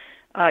room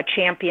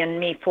championed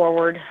me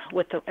forward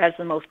as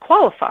the most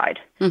qualified,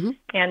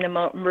 and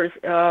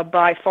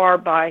by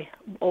far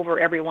over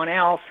everyone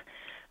else.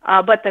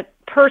 But the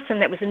person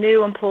that was a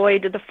new employee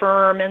to the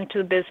firm and to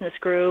the business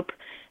group,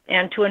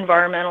 and to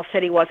environmental,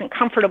 said he wasn't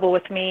comfortable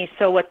with me.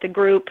 So what the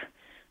group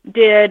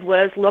did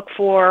was look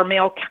for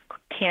male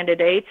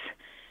candidates,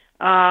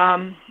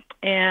 and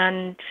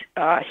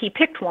he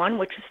picked one,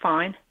 which is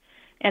fine,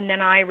 and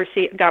then I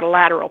got a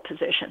lateral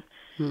position.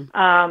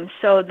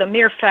 So the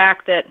mere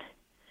fact that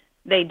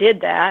they did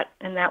that,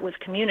 and that was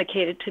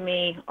communicated to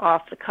me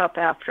off the cuff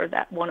after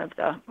that one of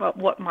the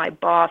what my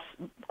boss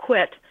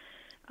quit,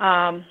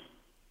 that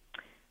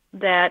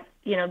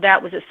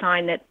that was a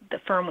sign that the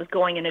firm was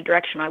going in a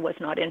direction I was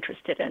not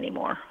interested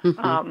anymore.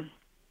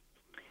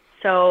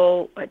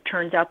 So it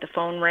turns out the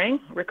phone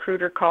rang,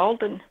 recruiter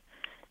called,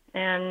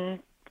 and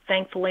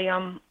thankfully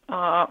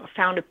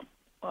found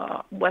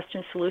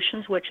Weston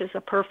Solutions, which is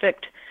a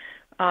perfect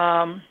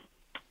firm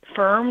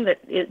that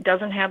it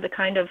doesn't have the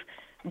kind of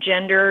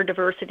gender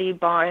diversity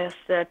bias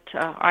that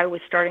I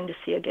was starting to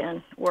see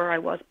again where I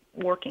was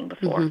working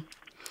before.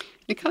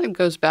 It kind of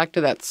goes back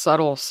to that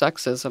subtle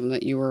sexism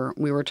that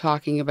we were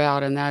talking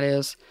about, and that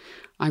is,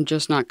 I'm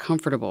just not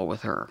comfortable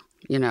with her,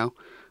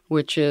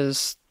 which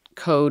is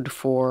code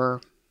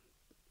for,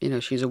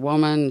 she's a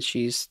woman,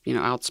 she's,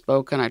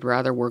 outspoken. I'd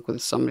rather work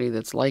with somebody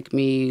that's like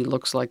me,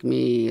 looks like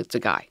me. It's a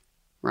guy,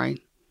 right?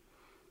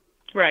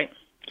 Right.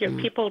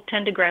 People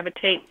tend to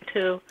gravitate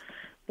to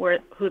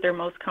who they're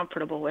most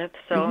comfortable with.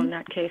 So in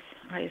that case,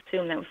 I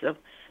assume that was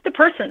the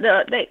person.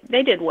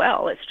 They did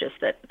well. It's just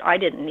that I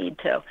didn't need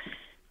to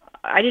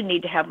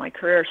have my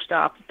career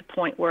stop at the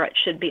point where it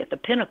should be at the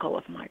pinnacle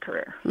of my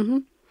career.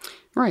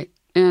 Right.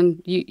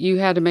 And you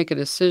had to make a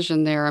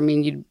decision there. I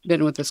mean, you'd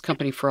been with this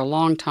company for a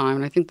long time,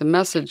 and I think the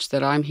message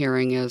that I'm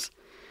hearing is,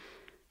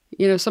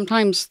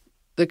 sometimes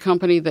the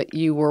company that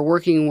you were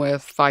working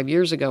with 5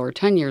 years ago or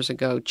 10 years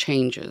ago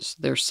changes.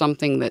 There's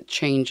something that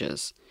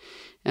changes.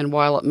 And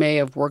while it may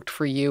have worked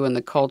for you and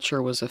the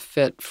culture was a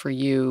fit for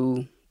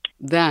you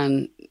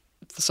then,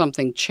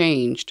 something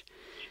changed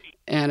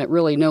and it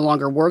really no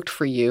longer worked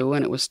for you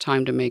and it was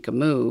time to make a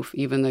move,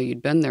 even though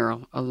you'd been there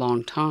a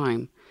long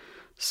time.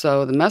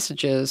 So the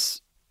message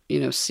is,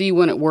 see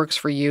when it works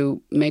for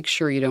you, make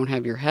sure you don't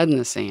have your head in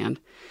the sand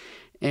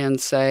and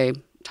say,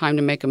 time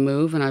to make a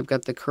move and I've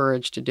got the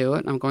courage to do it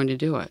and I'm going to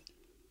do it.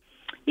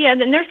 Yeah,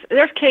 then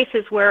there's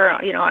cases where,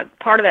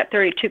 part of that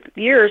 32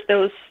 years,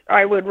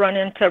 I would run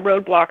into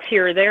roadblocks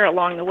here or there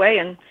along the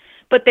way,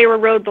 but they were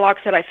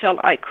roadblocks that I felt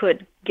I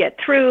could get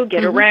through,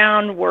 get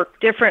around, work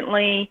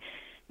differently,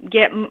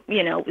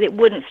 it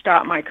wouldn't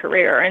stop my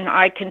career. And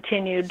I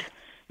continued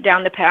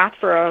down the path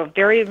for a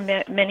very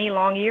many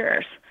long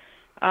years.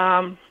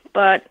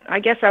 But I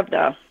guess of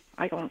the,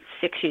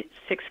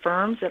 six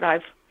firms that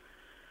I've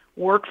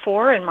worked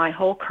for in my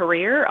whole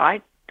career,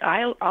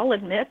 I'll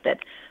admit that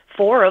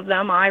 4 of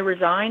them I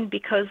resigned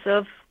because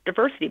of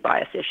diversity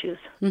bias issues.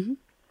 And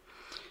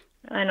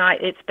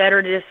it's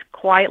better to just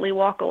quietly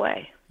walk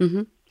away.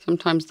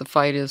 Sometimes the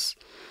fight is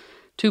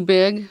too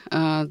big.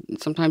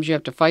 Sometimes you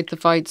have to fight the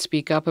fight,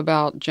 speak up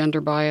about gender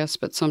bias,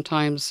 but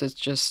sometimes it's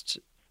just,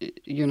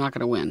 you're not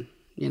going to win,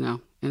 and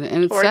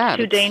it's or sad.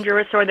 It's too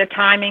dangerous, or the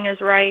timing is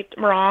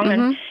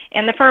wrong.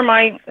 And the firm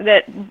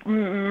that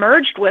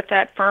merged with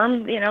that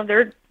firm,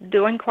 they're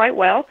doing quite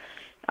well.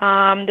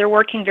 They're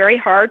working very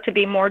hard to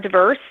be more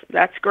diverse.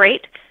 That's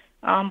great.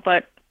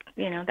 But,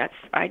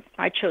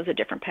 I chose a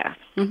different path.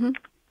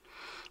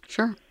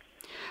 Sure.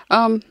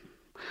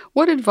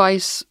 What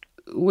advice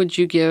would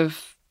you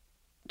give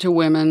to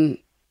women,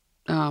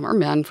 or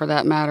men for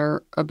that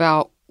matter,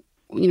 about,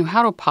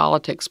 how do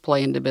politics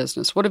play into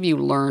business? What have you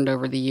learned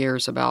over the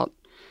years about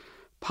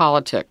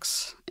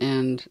politics?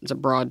 And it's a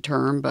broad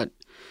term, but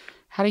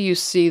how do you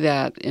see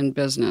that in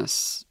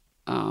business?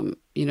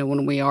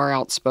 When we are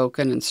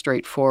outspoken and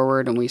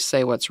straightforward and we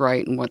say what's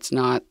right and what's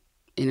not,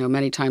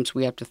 many times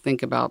we have to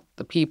think about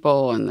the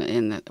people and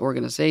the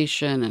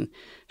organization and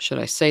should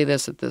I say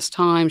this at this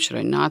time? Should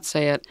I not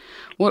say it?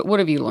 What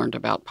have you learned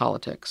about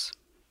politics?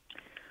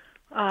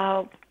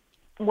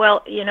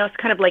 Well, it's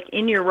kind of like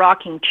in your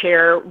rocking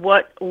chair,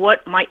 what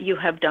might you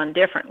have done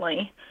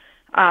differently?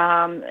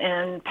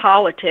 And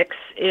politics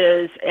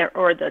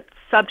or the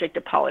subject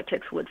of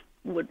politics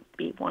would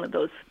be one of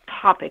those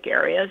topic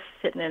areas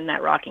sitting in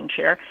that rocking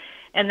chair.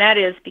 And that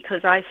is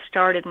because I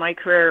started my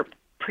career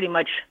pretty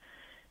much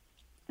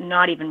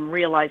not even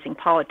realizing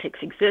politics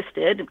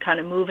existed, kind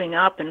of moving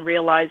up and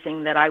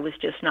realizing that I was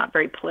just not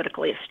very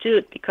politically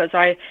astute because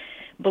I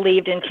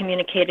believed in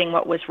communicating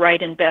what was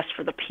right and best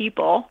for the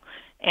people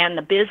and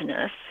the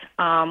business,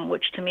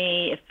 which to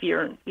me, if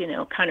you're,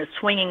 kind of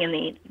swinging in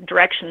the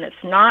direction that's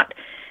not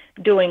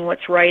doing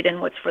what's right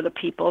and what's for the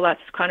people,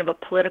 that's kind of a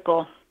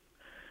political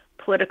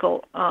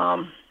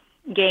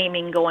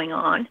gaming going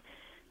on.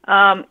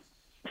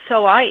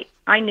 So I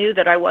knew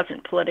that I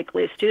wasn't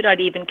politically astute.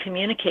 I'd even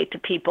communicate to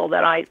people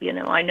that I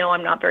know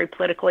I'm not very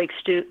politically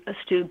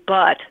astute,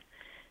 but,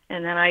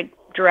 and then I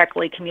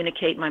directly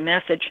communicate my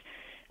message.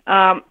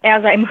 As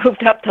I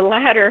moved up the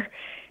ladder,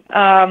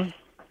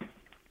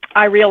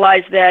 I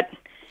realized that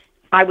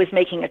I was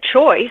making a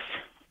choice,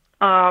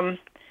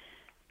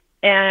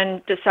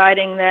 and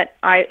deciding that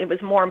it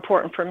was more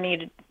important for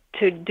me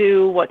to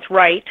do what's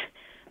right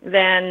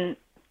than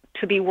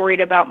to be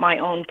worried about my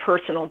own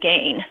personal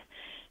gain.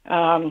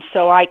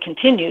 So I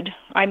continued.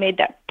 I made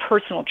that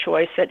personal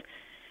choice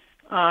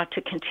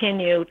to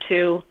continue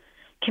to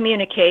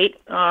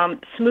communicate,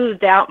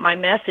 smoothed out my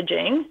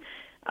messaging,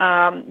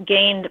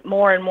 gained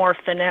more and more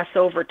finesse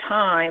over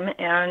time,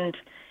 and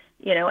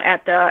in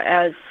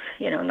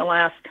the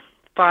last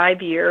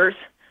 5 years,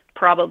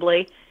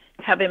 probably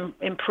have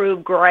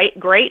improved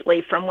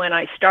greatly from when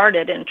I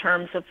started in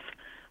terms of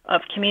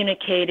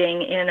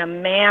communicating in a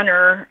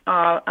manner,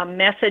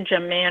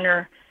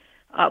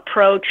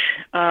 approach,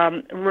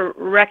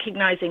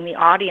 recognizing the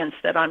audience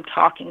that I'm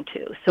talking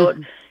to. So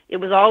it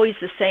was always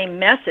the same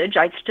message.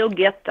 I'd still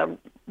get the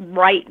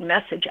right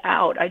message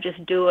out. I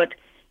just do it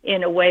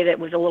in a way that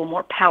was a little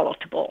more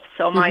palatable.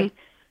 So my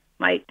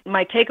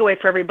takeaway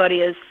for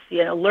everybody is,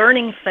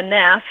 learning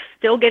finesse,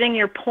 still getting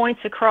your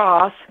points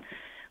across,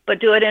 but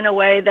do it in a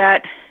way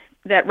that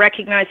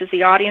recognizes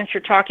the audience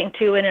you're talking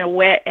to in a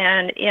way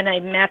and in a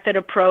method,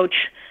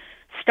 approach,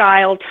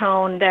 style,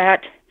 tone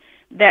that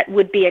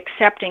would be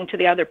accepting to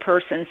the other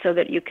person, so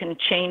that you can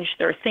change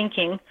their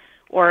thinking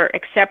or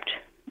accept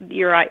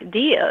your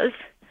ideas.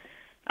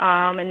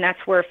 And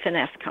that's where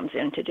finesse comes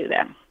in to do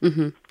that.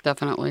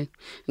 Definitely.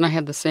 And I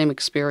had the same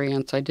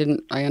experience. I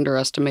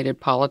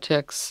underestimated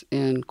politics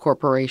in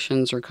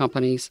corporations or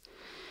companies,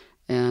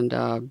 and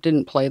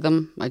didn't play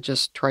them. I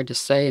just tried to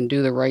say and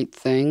do the right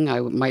thing.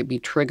 I might be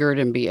triggered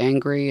and be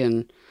angry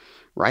and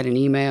write an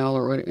email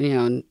or,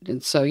 and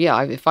so,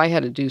 yeah, if I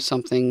had to do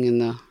something in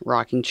the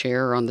rocking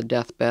chair or on the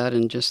deathbed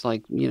and just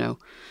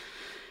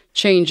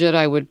change it,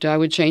 I would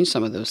change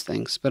some of those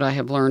things. But I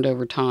have learned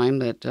over time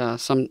that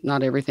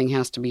not everything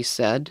has to be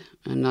said,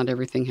 and not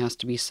everything has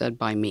to be said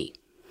by me.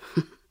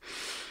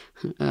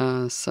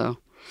 So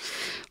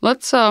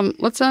let's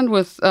end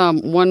with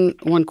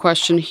one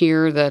question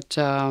here that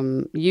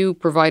you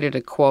provided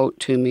a quote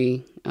to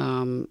me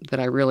that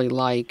I really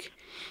like,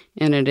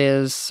 and it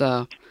is,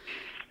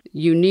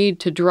 you need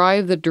to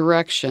drive the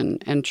direction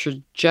and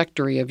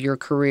trajectory of your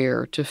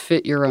career to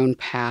fit your own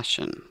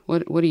passion.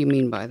 What do you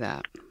mean by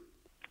that?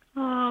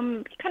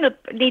 You kind of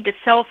need to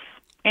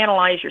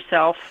self-analyze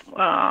yourself.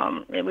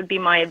 It would be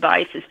my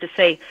advice, is to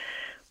say,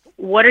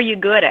 what are you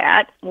good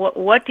at?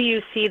 What do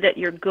you see that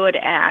you're good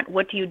at?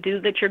 What do you do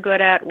that you're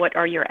good at? What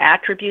are your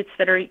attributes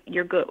that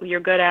you're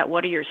good at?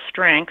 What are your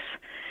strengths?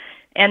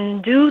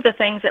 And do the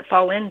things that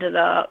fall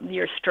into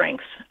your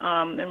strengths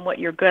and what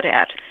you're good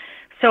at.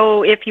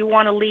 So if you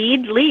want to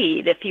lead.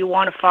 If you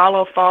want to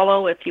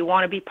follow. If you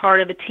want to be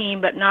part of a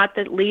team but not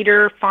the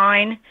leader,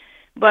 fine.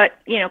 But,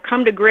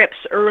 come to grips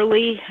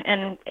early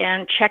and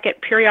check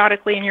it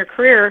periodically in your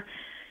career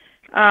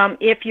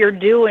if you're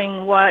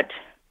doing what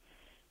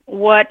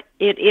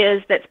it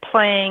is that's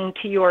playing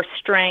to your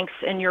strengths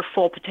and your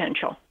full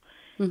potential.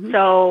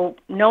 So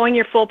knowing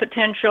your full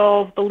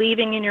potential,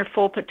 believing in your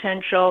full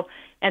potential,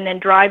 and then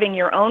driving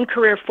your own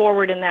career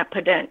forward in that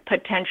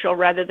potential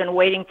rather than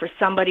waiting for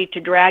somebody to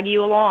drag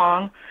you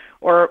along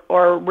or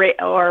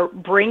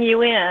bring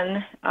you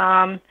in.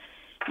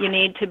 You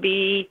need to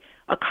be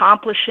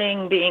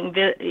accomplishing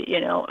the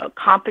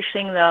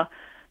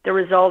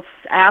results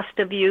asked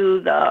of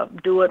you,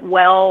 do it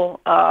well,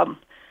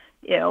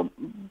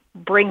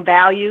 bring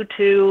value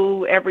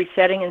to every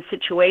setting and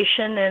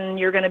situation, and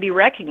you're going to be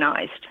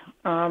recognized.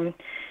 And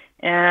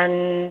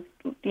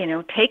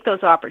take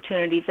those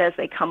opportunities as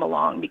they come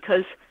along,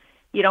 because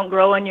you don't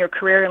grow in your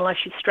career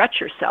unless you stretch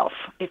yourself.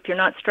 If you're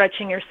not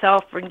stretching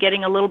yourself and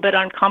getting a little bit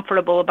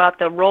uncomfortable about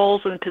the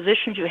roles and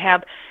positions you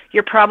have,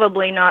 you're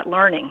probably not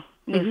learning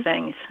new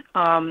things.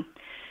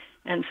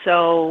 And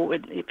so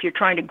if you're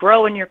trying to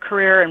grow in your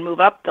career and move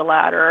up the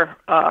ladder,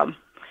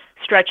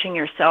 stretching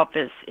yourself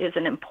is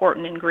an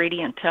important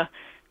ingredient to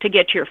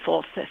get to your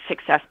full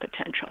success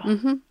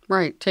potential.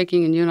 Right.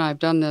 And you and I have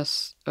done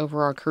this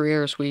over our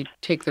careers. We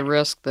take the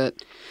risk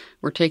that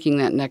we're taking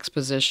that next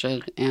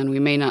position, and we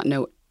may not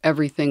know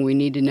everything we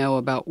need to know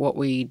about what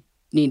we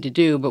need to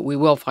do, but we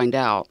will find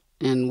out,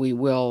 and we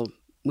will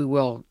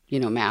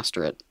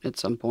master it at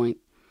some point.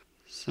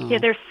 So. Yeah,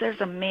 there's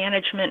a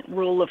management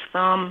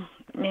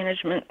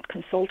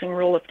consulting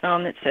rule of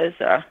thumb that says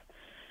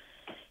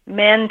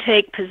men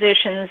take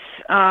positions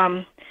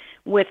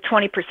with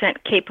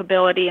 20%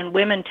 capability, and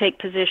women take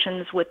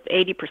positions with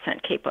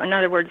 80% capability. In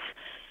other words,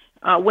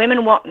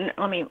 women won't.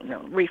 Let me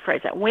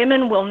rephrase that.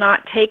 Women will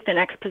not take the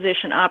next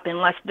position up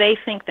unless they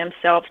think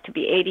themselves to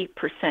be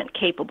 80%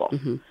 capable.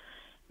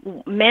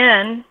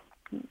 Men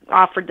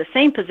offered the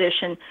same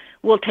position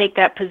will take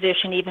that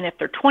position even if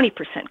they're 20%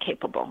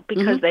 capable,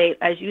 because they,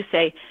 as you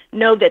say,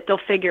 know that they'll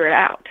figure it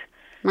out.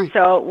 Right.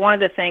 So one of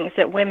the things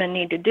that women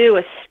need to do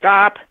is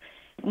stop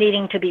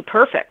needing to be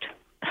perfect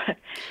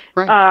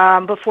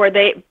before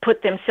they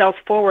put themselves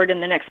forward in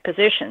the next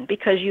position,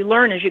 because you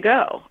learn as you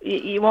go.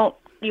 You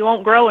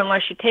won't grow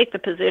unless you take the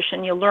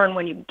position. You'll learn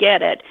when you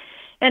get it.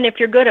 And if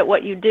you're good at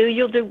what you do,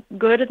 you'll do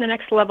good at the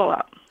next level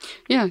up.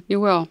 Yeah, you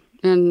will.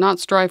 And not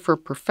strive for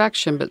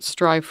perfection, but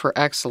strive for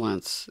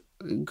excellence.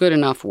 Good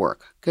enough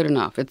work. Good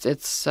enough.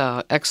 It's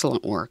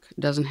excellent work. It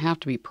doesn't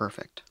have to be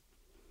perfect.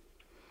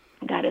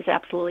 That is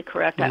absolutely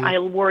correct. I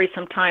worry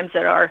sometimes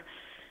that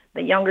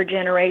the younger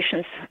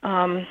generations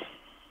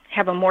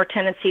have a more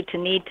tendency to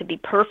need to be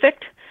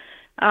perfect,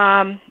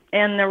 and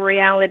the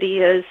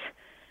reality is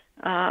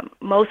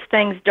most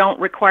things don't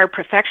require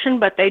perfection,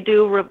 but they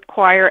do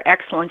require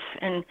excellence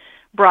and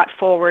brought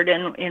forward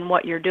in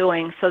what you're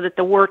doing so that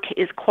the work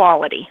is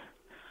quality.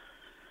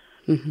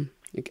 Mm-hmm.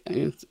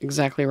 It's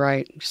exactly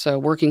right. So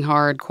working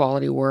hard,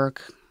 quality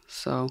work.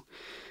 So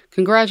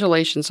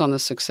congratulations on the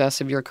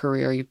success of your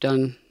career. You've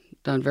done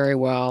very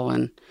well,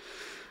 and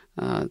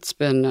it's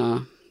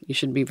been, you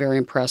should be very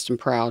impressed and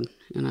proud,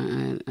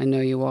 and I know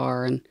you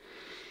are. And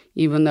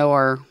even though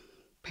our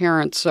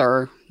parents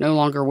are no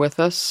longer with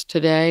us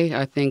today,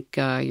 I think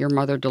your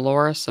mother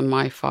Dolores and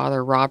my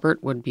father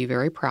Robert would be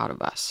very proud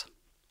of us.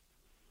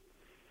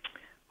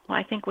 Well,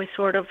 I think we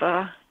sort of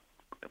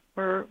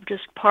we're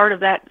just part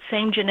of that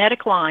same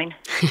genetic line.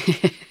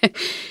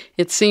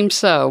 It seems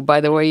so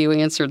by the way you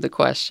answered the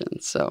question.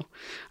 So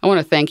I want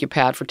to thank you,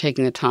 Pat, for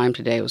taking the time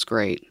today. It was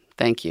great.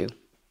 Thank you.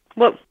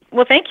 Well,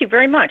 thank you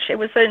very much. It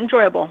was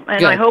enjoyable, and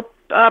Good. I hope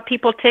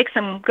people take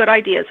some good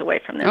ideas away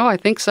from this. Oh, I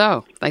think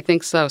so.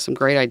 Some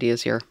great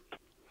ideas here.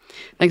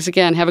 Thanks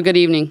again. Have a good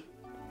evening.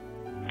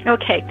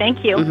 Okay,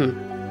 thank you.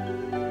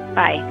 Mm-hmm.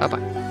 Bye.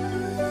 Bye-bye.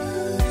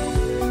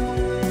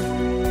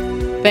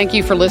 Thank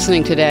you for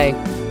listening today.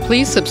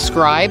 Please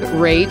subscribe,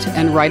 rate,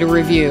 and write a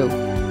review.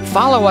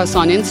 Follow us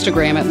on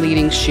Instagram at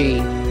Leading She,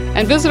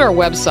 and visit our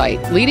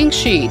website,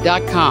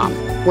 leadingshe.com,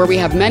 where we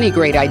have many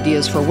great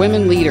ideas for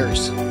women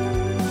leaders.